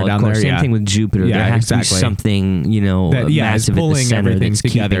 There's somewhere a solid down core. there. Same thing with Jupiter. Yeah, there has to be exactly. something That, massive at the center that's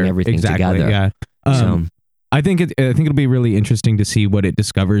keeping everything together. Yeah. So I think it'll be really interesting to see what it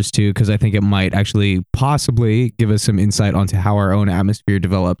discovers too, because I think it might actually possibly give us some insight onto how our own atmosphere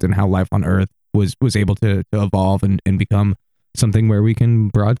developed and how life on Earth was able to evolve and become something where we can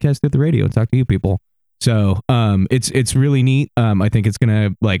broadcast at the radio and talk to you people. So it's really neat. I think it's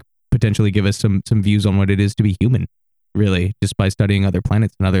gonna potentially give us some views on what it is to be human, really, just by studying other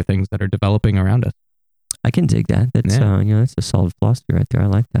planets and other things that are developing around us. I can dig that. That's that's a solid philosophy right there. I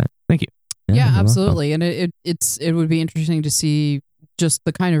like that. Thank you. Yeah, you're absolutely. And it would be interesting to see just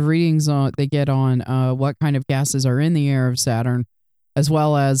the kind of readings they get on what kind of gases are in the air of Saturn, as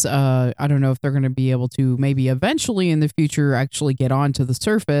well as I don't know if they're going to be able to maybe eventually in the future actually get onto the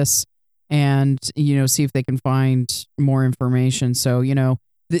surface and see if they can find more information. So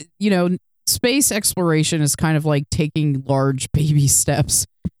space exploration is kind of like taking large baby steps.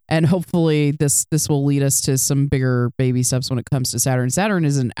 And hopefully this will lead us to some bigger baby steps when it comes to Saturn. Saturn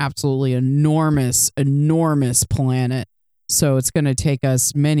is an absolutely enormous planet. So it's going to take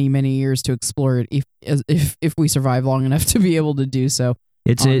us many, many years to explore it if we survive long enough to be able to do so.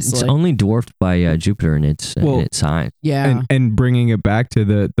 It's only dwarfed by Jupiter in its size. Yeah. And bringing it back to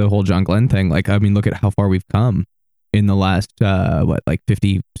the whole John Glenn thing, look at how far we've come in the last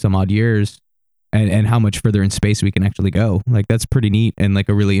 50 some odd years. And how much further in space we can actually go. That's pretty neat and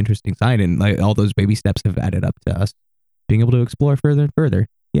a really interesting sign. And all those baby steps have added up to us being able to explore further and further.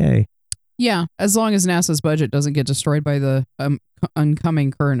 Yay. Yeah, as long as NASA's budget doesn't get destroyed by the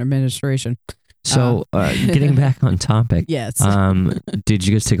oncoming current administration. So getting back on topic. Yes. Did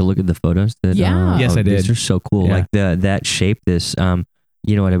you guys take a look at the photos? Yeah. Yes, I did. These are so cool. Yeah. That shape, this,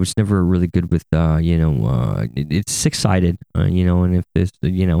 you know what, I was never really good with, it's 6-sided, and if this,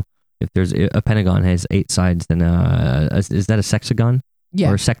 if there's a pentagon has 8 sides, then is that a sexagon?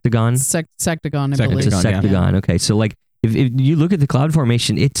 Yeah. Or a sectagon? Sectagon, I believe. It's a sectagon. Okay, so if you look at the cloud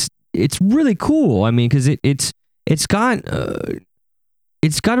formation, it's really cool. I mean, because it's got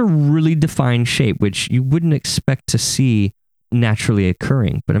a really defined shape, which you wouldn't expect to see naturally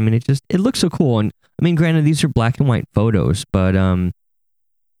occurring. But I mean, it looks so cool. And I mean, granted, these are black and white photos, but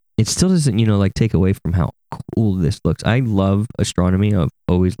it still doesn't take away from how cool this looks. I love astronomy. I've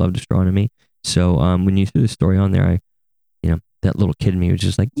always loved astronomy. So when you threw the story on there, that little kid in me was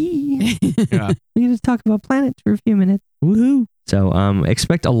just like, yeah. We just talk about planets for a few minutes. Woohoo! So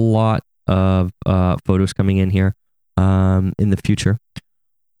expect a lot of photos coming in here in the future.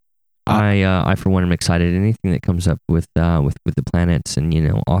 I for one am excited. Anything that comes up with the planets and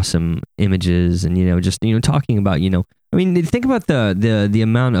awesome images and just talking about I mean, think about the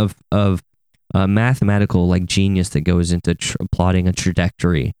amount of mathematical genius that goes into plotting a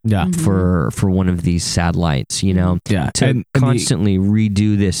trajectory for one of these satellites, to constantly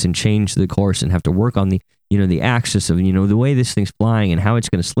redo this and change the course and have to work on the axis of the way this thing's flying and how it's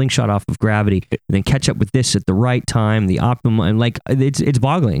going to slingshot off of gravity and then catch up with this at the right time, the optimum, and it's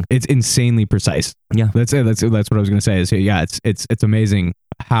boggling. It's insanely precise. Yeah, that's it. That's what I was going to say. Is it's amazing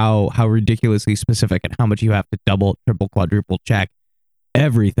how ridiculously specific and how much you have to double, triple, quadruple check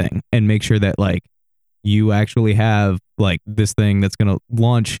everything and make sure that you actually have this thing that's going to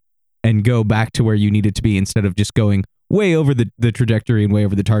launch and go back to where you need it to be instead of just going way over the trajectory and way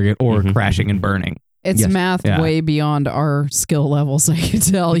over the target or crashing and burning. It's Yes. math Yeah. way beyond our skill levels, I can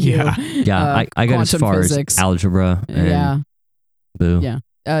tell you. Yeah. Yeah, I got as quantum far physics. as algebra. And Yeah. Boo. Yeah.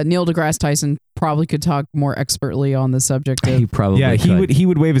 Neil deGrasse Tyson probably could talk more expertly on the subject He of, probably Yeah, could. he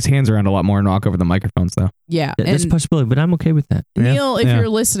would wave his hands around a lot more and knock over the microphones though. yeah. That's a And possibility, but I'm okay with that. Neil, if Yeah. you're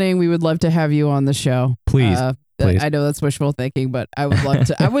listening, we would love to have you on the show. Please. Please. I know that's wishful thinking, but I would love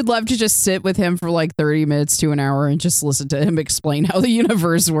to. I would love to just sit with him for like 30 minutes to an hour and just listen to him explain how the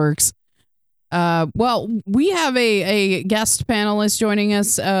universe works. Well, we have a guest panelist joining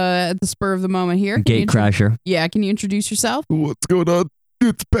us at the spur of the moment here. Can you Gate crasher. Yeah, can you introduce yourself? What's going on?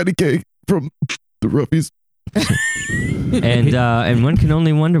 It's Patty Cake from the Ruffies. And one can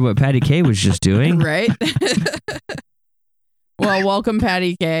only wonder what Patty K was just doing. Right. Well, welcome,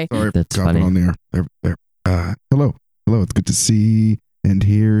 Patty K. Sorry, That's dropping funny. on there. Hello. It's good to see and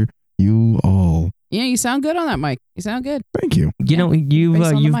hear you all. Yeah, you sound good on that mic. You sound good. Thank you. You know, you've Based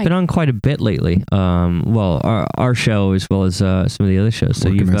on the you've mic. been on quite a bit lately. Well, our show as well as some of the other shows. So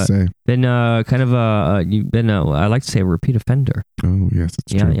What you've can I say? been kind of you've been I like to say a repeat offender. Oh yes,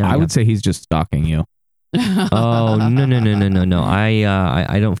 it's Yeah, true. yeah. I would say he's just stalking you. Oh no!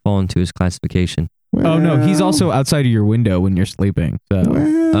 I don't fall into his classification. Oh no, he's also outside of your window when you're sleeping. So.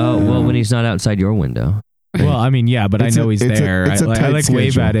 Oh well, when he's not outside your window. Well, I mean, yeah, but I It's know a- he's it's a- there. it's a I tight like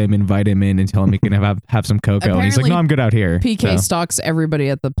wave schedule. at him, invite him in, and tell him he can have some cocoa. And he's like, Apparently, "No, I'm good out here." PK So. stalks everybody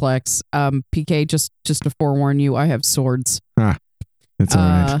at the Plex. PK, just to forewarn you, I have swords. It's all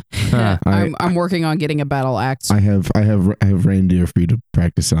right. Huh. I'm working on getting a battle axe. I have reindeer for you to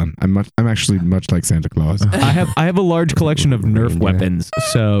practice on. I'm actually much like Santa Claus. I have a large collection of Nerf Reindeer. weapons,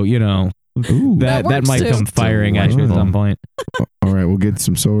 so you know Ooh. That that works might too. come firing at you at some point. All right, we'll get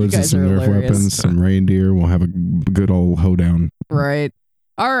some swords You and guys some are Nerf hilarious. weapons, some reindeer. We'll have a good old hoedown. Right.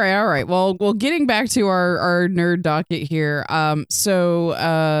 All right. Well, getting back to our nerd docket here.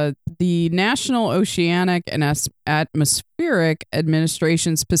 So the National Oceanic and Atmospheric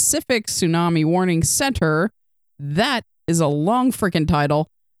Administration's Pacific Tsunami Warning Center, that is a long freaking title,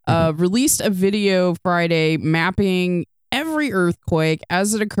 released a video Friday mapping every earthquake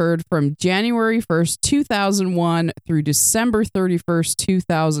as it occurred from January 1st, 2001 through December 31st,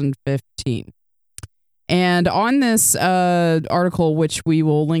 2015. And on this article, which we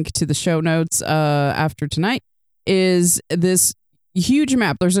will link to the show notes after tonight, is this huge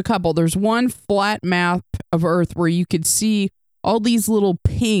map. There's a couple. There's one flat map of Earth where you could see all these little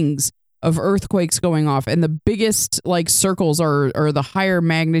pings of earthquakes going off. And the biggest like circles are the higher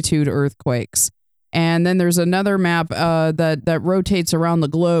magnitude earthquakes. And then there's another map that rotates around the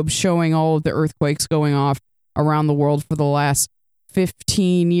globe showing all of the earthquakes going off around the world for the last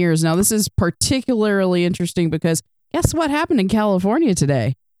 15 years. Now, this is particularly interesting because guess what happened in California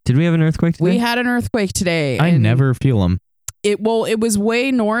today? Did we have an earthquake today? We had an earthquake today. I and never feel them. It was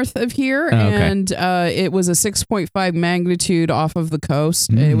way north of here, Oh, okay. and it was a 6.5 magnitude off of the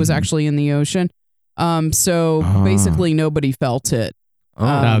coast. It was actually in the ocean. So basically nobody felt it.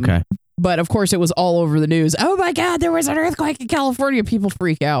 Oh, Okay. But of course, it was all over the news. Oh my God, there was an earthquake in California. People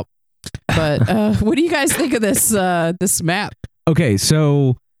freak out. But what do you guys think of this map? Okay,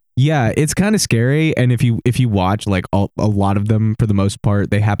 so yeah, it's kind of scary, and if you watch like a lot of them, for the most part,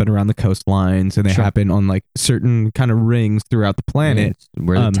 they happen around the coastlines, and they Sure. happen on like certain kind of rings throughout the planet. It's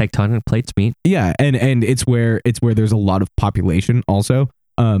where the tectonic plates meet. Yeah, and it's where there's a lot of population also.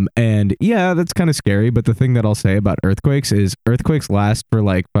 And yeah, that's kind of scary. But the thing that I'll say about earthquakes is earthquakes last for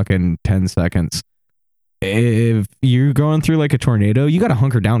like fucking 10 seconds. If you're going through like a tornado, you got to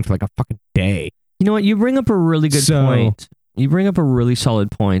hunker down for like a fucking day. You know what? You bring up a really good So- point. You bring up a really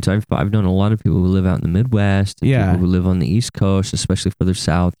solid point. I've known a lot of people who live out in the Midwest. Yeah. People who live on the East Coast, especially further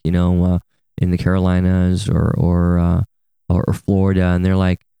south. You know, in the Carolinas or Florida, and they're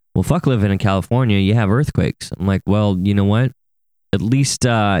like, "Well, fuck living in California. You have earthquakes." I'm like, "Well, you know what? At least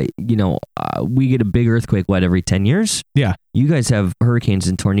we get a big earthquake every 10 years. Yeah. You guys have hurricanes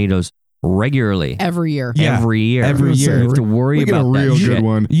and tornadoes regularly. Every year. Yeah. Every year. Every You year. have to worry We get a about real that good shit.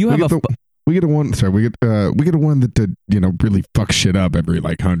 one. You we have get we get a one. Sorry, we get a one that really fucks shit up every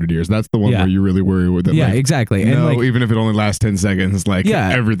like 100 years. That's the one Yeah. where you really worry with it. Yeah, like, exactly. And no, like, even if it only lasts 10 seconds, like Yeah.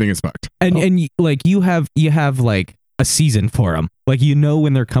 everything is fucked. and like you have like a season for them. Like you know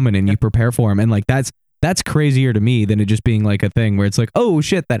when they're coming and you prepare for them, and like that's crazier to me than it just being like a thing where it's like, oh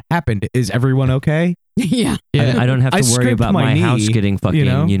shit, that happened. Is everyone okay? Yeah. I don't have I to worry scraped about my my knee, house getting fucking,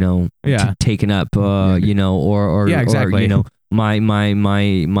 Yeah. taken up, or Yeah, exactly.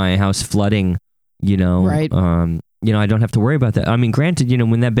 my house flooding, Right. I don't have to worry about that. I mean, granted,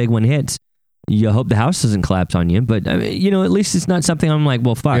 when that big one hits, you hope the house doesn't collapse on you, but at least it's not something I'm like,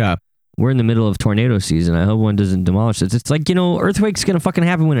 well, fuck. Yeah. we're in the middle of tornado season. I hope one doesn't demolish us. It's like, earthquake's going to fucking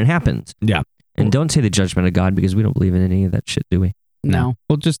happen when it happens. Yeah. And don't say the judgment of God because we don't believe in any of that shit, do we? No.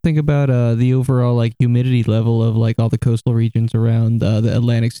 Well, just think about the overall like humidity level of like all the coastal regions around the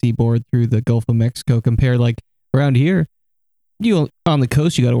Atlantic seaboard through the Gulf of Mexico. Compare like around here, on the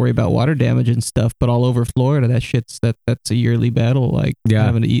coast you got to worry about water damage and stuff, but all over Florida that's a yearly battle. Like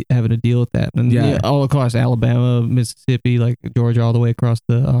having to deal with that, and all across Alabama, Mississippi, like Georgia, all the way across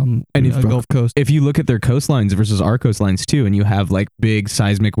the Gulf Coast. If you look at their coastlines versus our coastlines too, and you have like big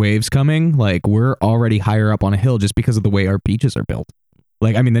seismic waves coming, like we're already higher up on a hill just because of the way our beaches are built.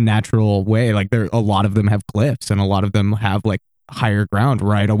 Like, I mean, the natural way, like a lot of them have cliffs and a lot of them have like higher ground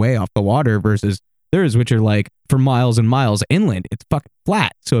right away off the water versus theirs, which are like for miles and miles inland. It's fucking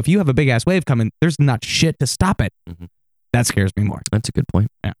flat. So if you have a big ass wave coming, there's not shit to stop it. Mm-hmm. That scares me more. That's a good point.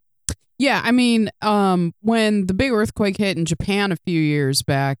 Yeah. Yeah, I mean, when the big earthquake hit in Japan a few years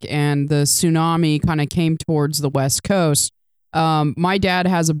back and the tsunami kind of came towards the West Coast, my dad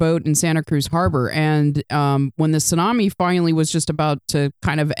has a boat in Santa Cruz Harbor, and when the tsunami finally was just about to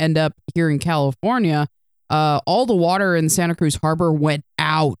kind of end up here in California, all the water in Santa Cruz Harbor went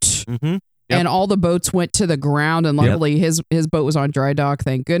out. Mm-hmm. Yep. And all the boats went to the ground, and luckily his boat was on dry dock,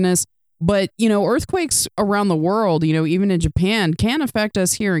 thank goodness. But, earthquakes around the world, even in Japan, can affect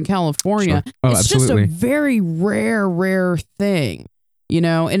us here in California. Sure. Oh, it's absolutely. just a very rare thing,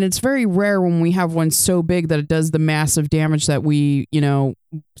 and it's very rare when we have one so big that it does the massive damage that we, who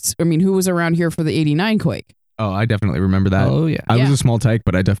was around here for the 89 quake? Oh, I definitely remember that. Oh, yeah. I was a small tyke,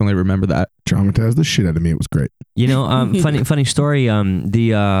 but I definitely remember that. Traumatized the shit out of me. It was great. Funny story.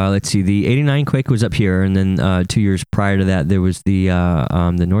 The 89 quake was up here, and then 2 years prior to that, there was the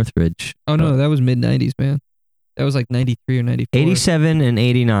Northridge. Oh no, that was mid-90s, man. That was like 93 or 94. 87 and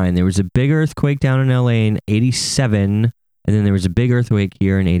 89. There was a big earthquake down in LA in 87, and then there was a big earthquake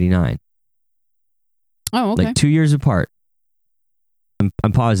here in 89. Oh, okay. Like 2 years apart.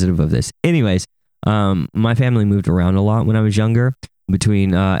 I'm positive of this. Anyways, my family moved around a lot when I was younger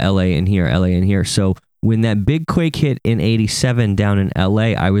between LA and here. So when that big quake hit in 87 down in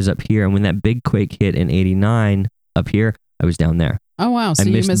LA, I was up here. And when that big quake hit in 89 up here, I was down there. Oh, wow. So I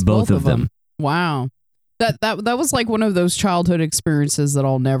you missed both of them. Wow. That was like one of those childhood experiences that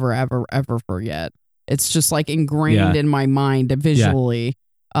I'll never, ever, ever forget. It's just like ingrained in my mind visually.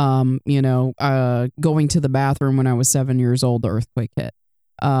 Going to the bathroom when I was 7 years old, the earthquake hit.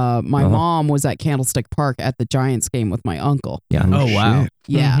 My mom was at Candlestick Park at the Giants game with my uncle. Yeah. Oh, wow.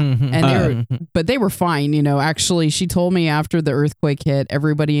 Yeah. And they were fine. Actually, she told me after the earthquake hit,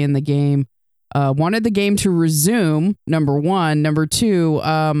 everybody in the game wanted the game to resume. Number one. Number two,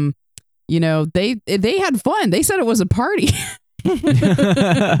 they had fun. They said it was a party.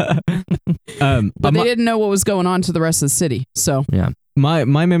 But they didn't know what was going on to the rest of the city. So yeah. My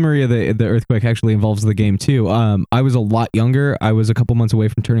memory of the earthquake actually involves the game too. I was a lot younger. I was a couple months away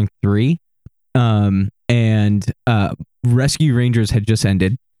from turning 3. And Rescue Rangers had just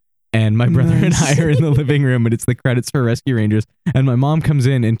ended. And my brother and I are in the living room, and it's the credits for Rescue Rangers. And my mom comes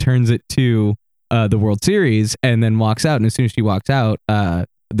in and turns it to the World Series, and then walks out. And as soon as she walks out, the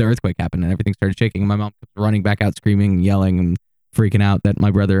earthquake happened, and everything started shaking. And my mom comes running back out, screaming, yelling, and freaking out that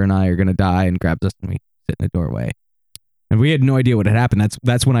my brother and I are going to die, and grabs us, and we sit in the doorway. And we had no idea what had happened.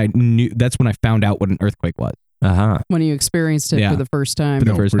 That's when I knew. That's when I found out what an earthquake was. When you experienced it for the first time.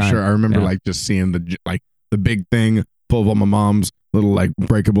 No, for sure. I remember like just seeing the big thing full of all my mom's little like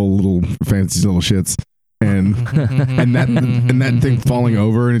breakable little fancy little shits, and that thing falling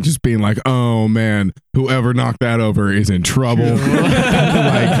over and it just being like, oh man, whoever knocked that over is in trouble.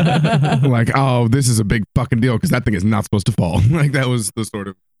 like oh, this is a big fucking deal because that thing is not supposed to fall. Like that was the sort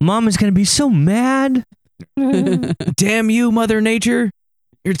of. Mom is gonna be so mad. Damn you, Mother Nature!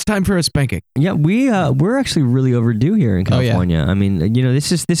 It's time for a spanking. Yeah, we're actually really overdue here in California. Oh, yeah. I mean,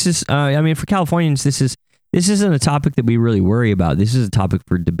 this is. I mean, for Californians, this isn't a topic that we really worry about. This is a topic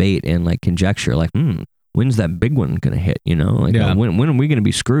for debate and like conjecture. Like, when's that big one gonna hit? When are we gonna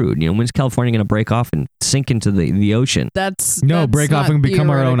be screwed? When's California gonna break off and sink into the ocean? Break off and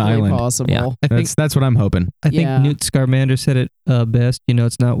become our own island. Possible. Yeah. That's what I'm hoping. I think Newt Scamander said it best.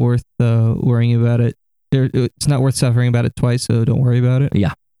 It's not worth worrying about it. It's not worth suffering about it twice, so don't worry about it.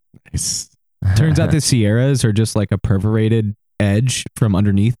 Yeah. Nice. Turns out the Sierras are just like a perforated edge from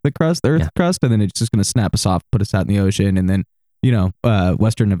underneath the crust, the Earth's crust, and then it's just going to snap us off, put us out in the ocean, and then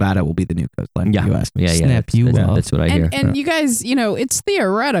Western Nevada will be the new coastline of the U.S. Snap you off. That's what I hear. And you guys, it's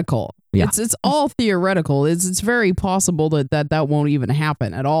theoretical. Yeah. It's all theoretical. It's very possible that won't even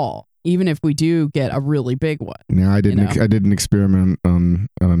happen at all, even if we do get a really big one. No, I didn't. I did an experiment on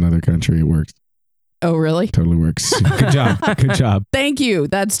another country. It works. Oh, really? Totally works. Good job. Good job. Thank you.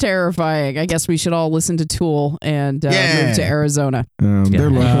 That's terrifying. I guess we should all listen to Tool and move to Arizona. They're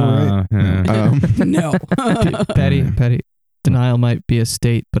local, right? No. Petty. Denial might be a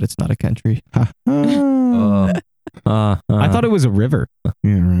state, but it's not a country. I thought it was a river.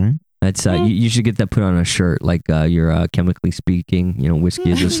 Yeah, right. That's you should get that put on a shirt, like you're chemically speaking.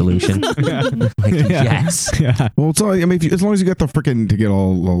 Whiskey is a solution. Yes. Yeah. Well, it's all. I mean, as long as you got the freaking to get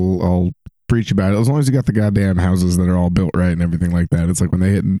all preach about it, as long as you got the goddamn houses that are all built right and everything like that, it's like when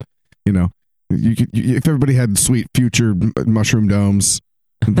they hit, if everybody had sweet future mushroom domes.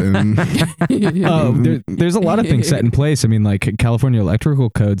 Then there's a lot of things set in place. I mean, like California Electrical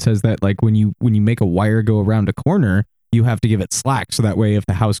Code says that like when you make a wire go around a corner, you have to give it slack so that way if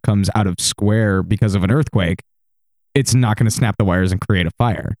the house comes out of square because of an earthquake, it's not going to snap the wires and create a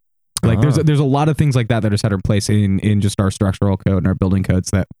fire. Like there's a lot of things like that are set in place in just our structural code and our building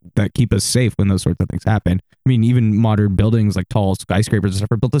codes that keep us safe when those sorts of things happen. I mean, even modern buildings like tall skyscrapers and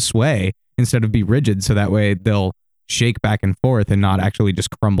stuff are built to sway instead of be rigid, so that way they'll shake back and forth and not actually just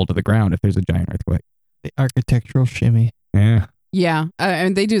crumble to the ground if there's a giant earthquake. The architectural shimmy. Yeah. Yeah,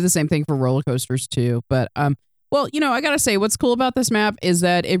 and they do the same thing for roller coasters too. But well, I gotta say, what's cool about this map is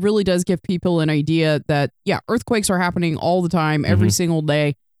that it really does give people an idea that earthquakes are happening all the time, every single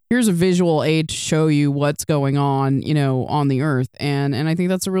day. Here's a visual aid to show you what's going on, on the Earth, and I think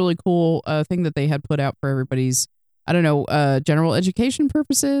that's a really cool thing that they had put out for everybody's, general education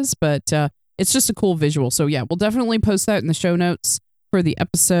purposes, but it's just a cool visual. So yeah, we'll definitely post that in the show notes for the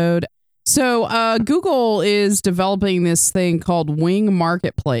episode. So Google is developing this thing called Wing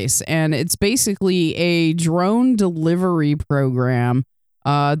Marketplace, and it's basically a drone delivery program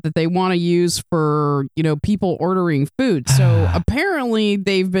that they want to use for, people ordering food. So apparently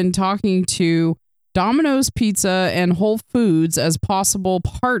they've been talking to Domino's Pizza and Whole Foods as possible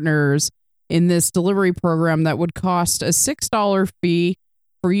partners in this delivery program that would cost a $6 fee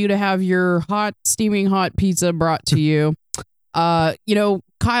for you to have your steaming hot pizza brought to you.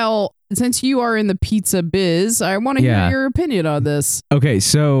 Kyle, since you are in the pizza biz, I want to hear your opinion on this. Okay,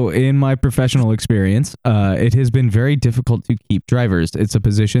 so in my professional experience, it has been very difficult to keep drivers. It's a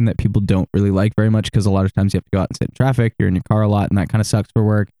position that people don't really like very much because a lot of times you have to go out and sit in traffic, you're in your car a lot, and that kind of sucks for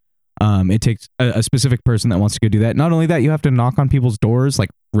work. It takes a specific person that wants to go do that. Not only that, you have to knock on people's doors, like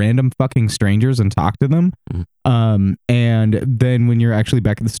random fucking strangers, and talk to them. And then when you're actually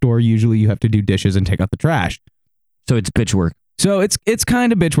back at the store, usually you have to do dishes and take out the trash. So it's bitch work. So it's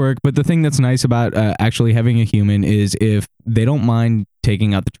kind of bitch work, but the thing that's nice about actually having a human is if they don't mind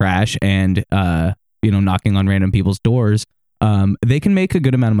taking out the trash and knocking on random people's doors, they can make a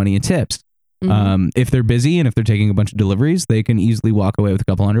good amount of money in tips. If they're busy and if they're taking a bunch of deliveries, they can easily walk away with a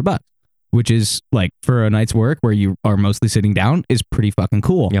couple $100, which is like for a night's work where you are mostly sitting down is pretty fucking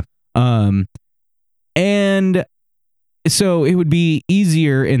cool. Yeah. And so it would be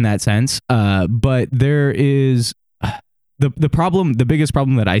easier in that sense, but there is the biggest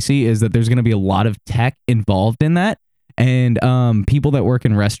problem that I see is that there's going to be a lot of tech involved in that, and people that work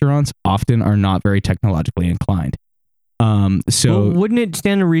in restaurants often are not very technologically inclined. So wouldn't it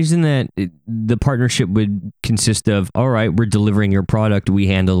stand to reason that the partnership would consist of, all right, we're delivering your product, we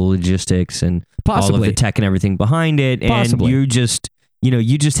handle the logistics and all of the tech and everything behind it, and you just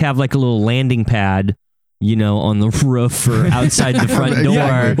have like a little landing pad, on the roof or outside the front door.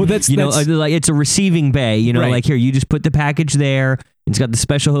 Yeah. Well, that's like it's a receiving bay, right. Like here, you just put the package there. It's got the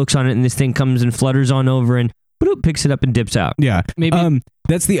special hooks on it, and this thing comes and flutters on over and bloop, picks it up and dips out. Yeah. Maybe.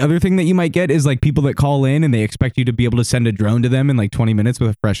 That's the other thing that you might get is like people that call in and they expect you to be able to send a drone to them in like 20 minutes with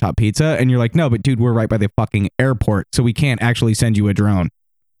a fresh hot pizza. And you're like, no, but dude, we're right by the fucking airport. So we can't actually send you a drone.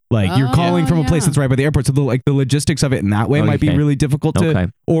 Like you're calling from a place that's right by the airport. So the logistics of it in that way might be really difficult to,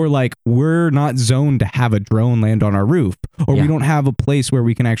 or like we're not zoned to have a drone land on our roof, or we don't have a place where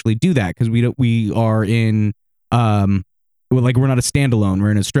we can actually do that. Cause we are in, we're not a standalone,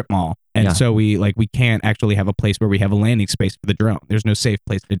 we're in a strip mall. And so we can't actually have a place where we have a landing space for the drone. There's no safe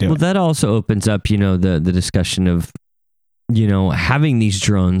place to do it. Well, that also opens up, the discussion of, having these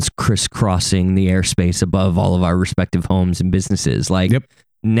drones crisscrossing the airspace above all of our respective homes and businesses. Like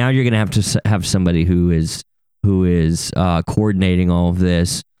now you're going to have somebody who is coordinating all of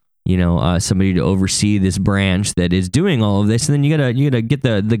this, somebody to oversee this branch that is doing all of this, and then you gotta get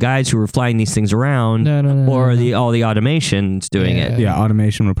the guys who are flying these things around, all the automation's doing it. Yeah,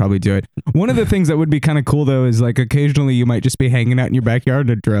 automation would probably do it. One of the things that would be kind of cool though is like occasionally you might just be hanging out in your backyard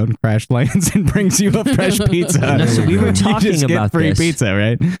and a drone crash lands and brings you a fresh pizza. No, so we were talking about free this. Pizza,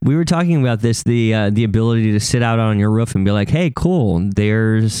 right? We were talking about this, the ability to sit out on your roof and be like, hey, cool,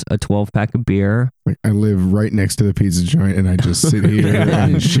 there's a 12-pack of beer. Like, I live right next to the pizza joint, and I just sit here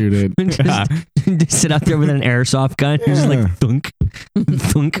and shoot it. Just sit out there with an airsoft gun, just like thunk,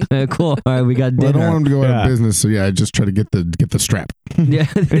 thunk. Cool. All right, we got Well, I dinner. don't want them to go out of business, so yeah, I just try to get the strap. Yeah,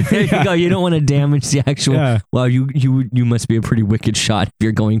 there you go. You don't want to damage the actual. Yeah. Well, you must be a pretty wicked shot if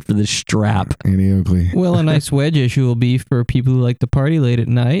you're going for the strap. Annie Oakley. Well, a nice wedge issue will be for people who like to party late at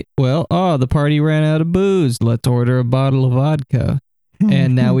night. Well, the party ran out of booze. Let's order a bottle of vodka.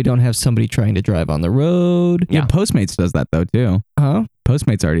 And now we don't have somebody trying to drive on the road. Yeah, Postmates does that though too. Huh?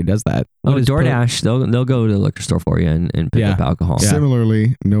 Postmates already does that. Oh, What is DoorDash, they'll go to the liquor store for you and pick Yeah. up alcohol. Yeah.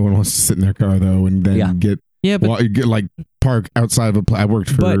 Similarly, no one wants to sit in their car though, and then get Yeah, but you get like park outside of a. I worked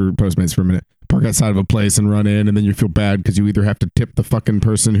for But- Postmates for a minute. Park outside of a place and run in, and then you feel bad because you either have to tip the fucking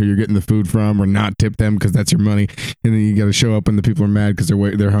person who you're getting the food from, or not tip them because that's your money, and then you got to show up and the people are mad because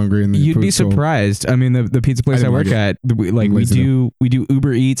they're hungry and the You'd be food's sold. surprised. I mean, the pizza place I didn't work like at, we Lazy do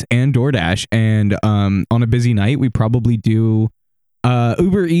Uber Eats and DoorDash, and on a busy night, we probably do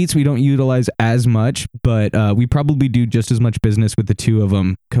Uber Eats. We don't utilize as much, but we probably do just as much business with the two of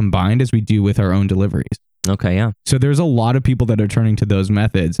them combined as we do with our own deliveries. Okay, yeah. So there's a lot of people that are turning to those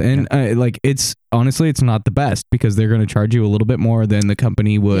methods, and it's honestly, it's not the best because they're going to charge you a little bit more than the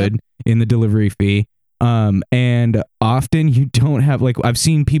company would in the delivery fee. And often you don't have, like, I've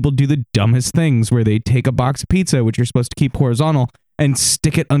seen people do the dumbest things where they take a box of pizza, which you're supposed to keep horizontal, and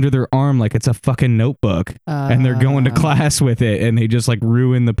stick it under their arm like it's a fucking notebook, and they're going to class with it, and they just like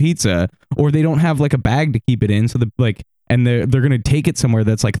ruin the pizza, or they don't have like a bag to keep it in, so they're going to take it somewhere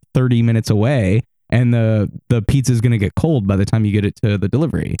that's like 30 minutes away. And the pizza is going to get cold by the time you get it to the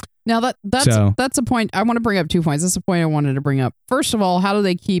delivery. Now that's a point. I want to bring up 2 points. That's a point I wanted to bring up. First of all, how do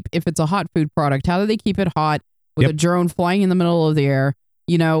they keep, if it's a hot food product, how do they keep it hot with a drone flying in the middle of the air?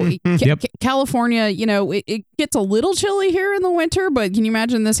 You know, California, you know, it gets a little chilly here in the winter, but can you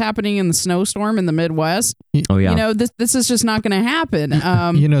imagine this happening in the snowstorm in the Midwest? Oh yeah. You know, this is just not going to happen.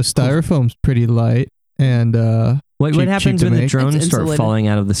 styrofoam's pretty light and What happens when the drones It's start insulated. falling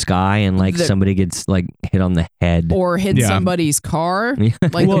out of the sky and like somebody gets like hit on the head? Or hit somebody's car, like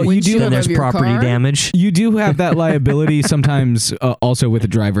Well, the you do- windshield Then there's of your property car. damage. You do have that liability sometimes also with a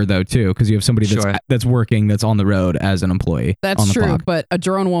driver though too, because you have somebody that's working, that's on the road as an employee. That's on the true, clock. but a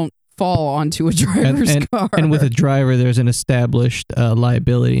drone won't fall onto a driver's car. and with a driver, there's an established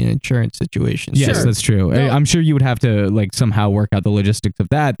liability and insurance situation. Yes, Sure. that's true. I'm sure you would have to like somehow work out the logistics of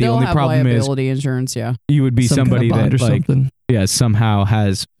that. The They'll only have problem is liability insurance, you would be Some kind of somebody bond that or like something. somehow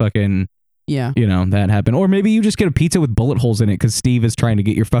has fucking yeah. that happen, or maybe you just get a pizza with bullet holes in it because Steve is trying to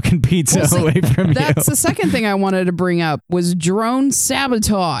get your fucking pizza Well, see, away from That's you. the second thing I wanted to bring up was drone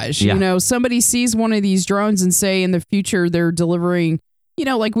sabotage. Yeah. You know, somebody sees one of these drones and say in the future they're delivering, you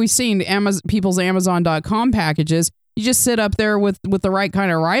know, like we've seen people's Amazon.com packages. You just sit up there with the right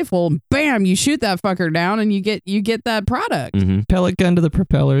kind of rifle, and bam, you shoot that fucker down, and you get that product. Mm-hmm. Pellet gun to the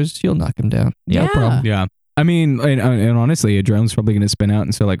propellers, you'll knock him down. Yeah. No problem. Yeah, I mean, and honestly, a drone's probably going to spin out,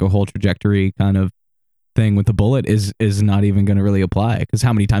 and so like a whole trajectory kind of thing with the bullet is not even going to really apply because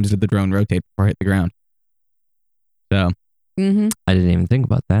how many times did the drone rotate before it hit the ground? So Mm-hmm. I didn't even think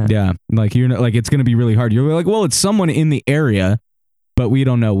about that. yeah, like you're not, like it's going to be really hard. You're like, well, it's someone in the area, but we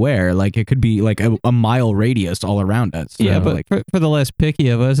don't know where. Like it could be like a mile radius all around us. So, Yeah, but like, for the less picky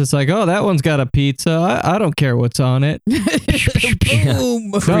of us, it's like, oh, that one's got a pizza. I don't care what's on it.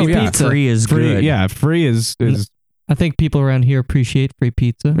 Boom. Free yeah. pizza. Free is free, good. yeah, free is I think people around here appreciate free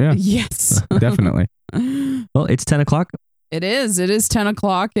pizza. yeah, Yes. definitely. Well, it's 10 o'clock. It is. It is 10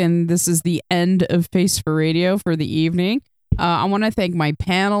 o'clock, and this is the end of Face for Radio for the evening. I want to thank my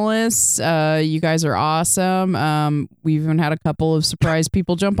panelists. You guys are awesome. We've even had a couple of surprise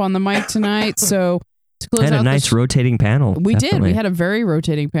people jump on the mic tonight. So to close Had out a nice rotating panel. we did. Definitely. We had a very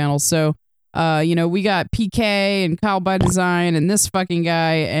rotating panel. So, we got PK and Kyle by Design and this fucking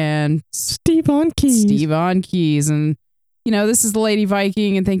guy and Steve on keys. Steve on keys. And, this is the Lady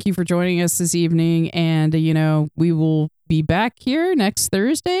Viking, and thank you for joining us this evening. And, we will be back here next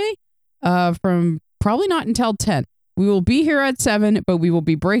Thursday from probably not until 10. We will be here at 7, but we will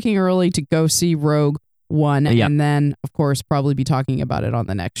be breaking early to go see Rogue One. Yeah. And then, of course, probably be talking about it on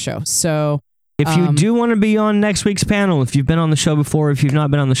the next show. So, If you do want to be on next week's panel, if you've been on the show before, if you've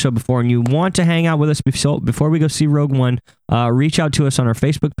not been on the show before, and you want to hang out with us before we go see Rogue One, reach out to us on our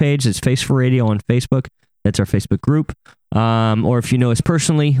Facebook page. It's Face for Radio on Facebook. That's our Facebook group. Or if you know us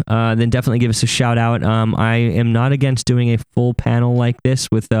personally, then definitely give us a shout out. I am not against doing a full panel like this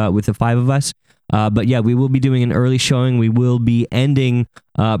with the 5 of us. But yeah, we will be doing an early showing. We will be ending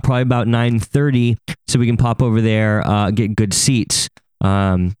probably about 9:30, so we can pop over there, get good seats.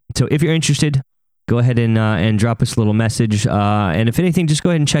 So if you're interested, go ahead and drop us a little message. And if anything, just go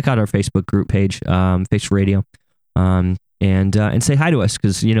ahead and check out our Facebook group page, Face Radio, and say hi to us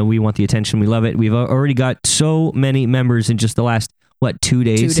because we want the attention. We love it. We've already got so many members in just the last 2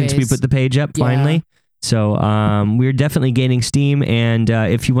 days since we put the page up finally. So we're definitely gaining steam. And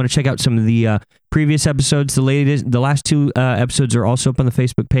if you want to check out some of the previous episodes, the last 2 episodes are also up on the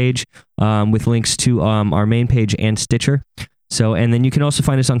Facebook page with links to our main page and Stitcher. So, and then you can also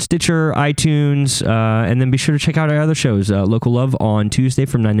find us on Stitcher, iTunes, and then be sure to check out our other shows, Local Love on Tuesday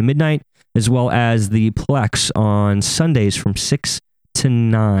from 9 to midnight, as well as the Plex on Sundays from 6 to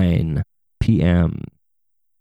 9 p.m.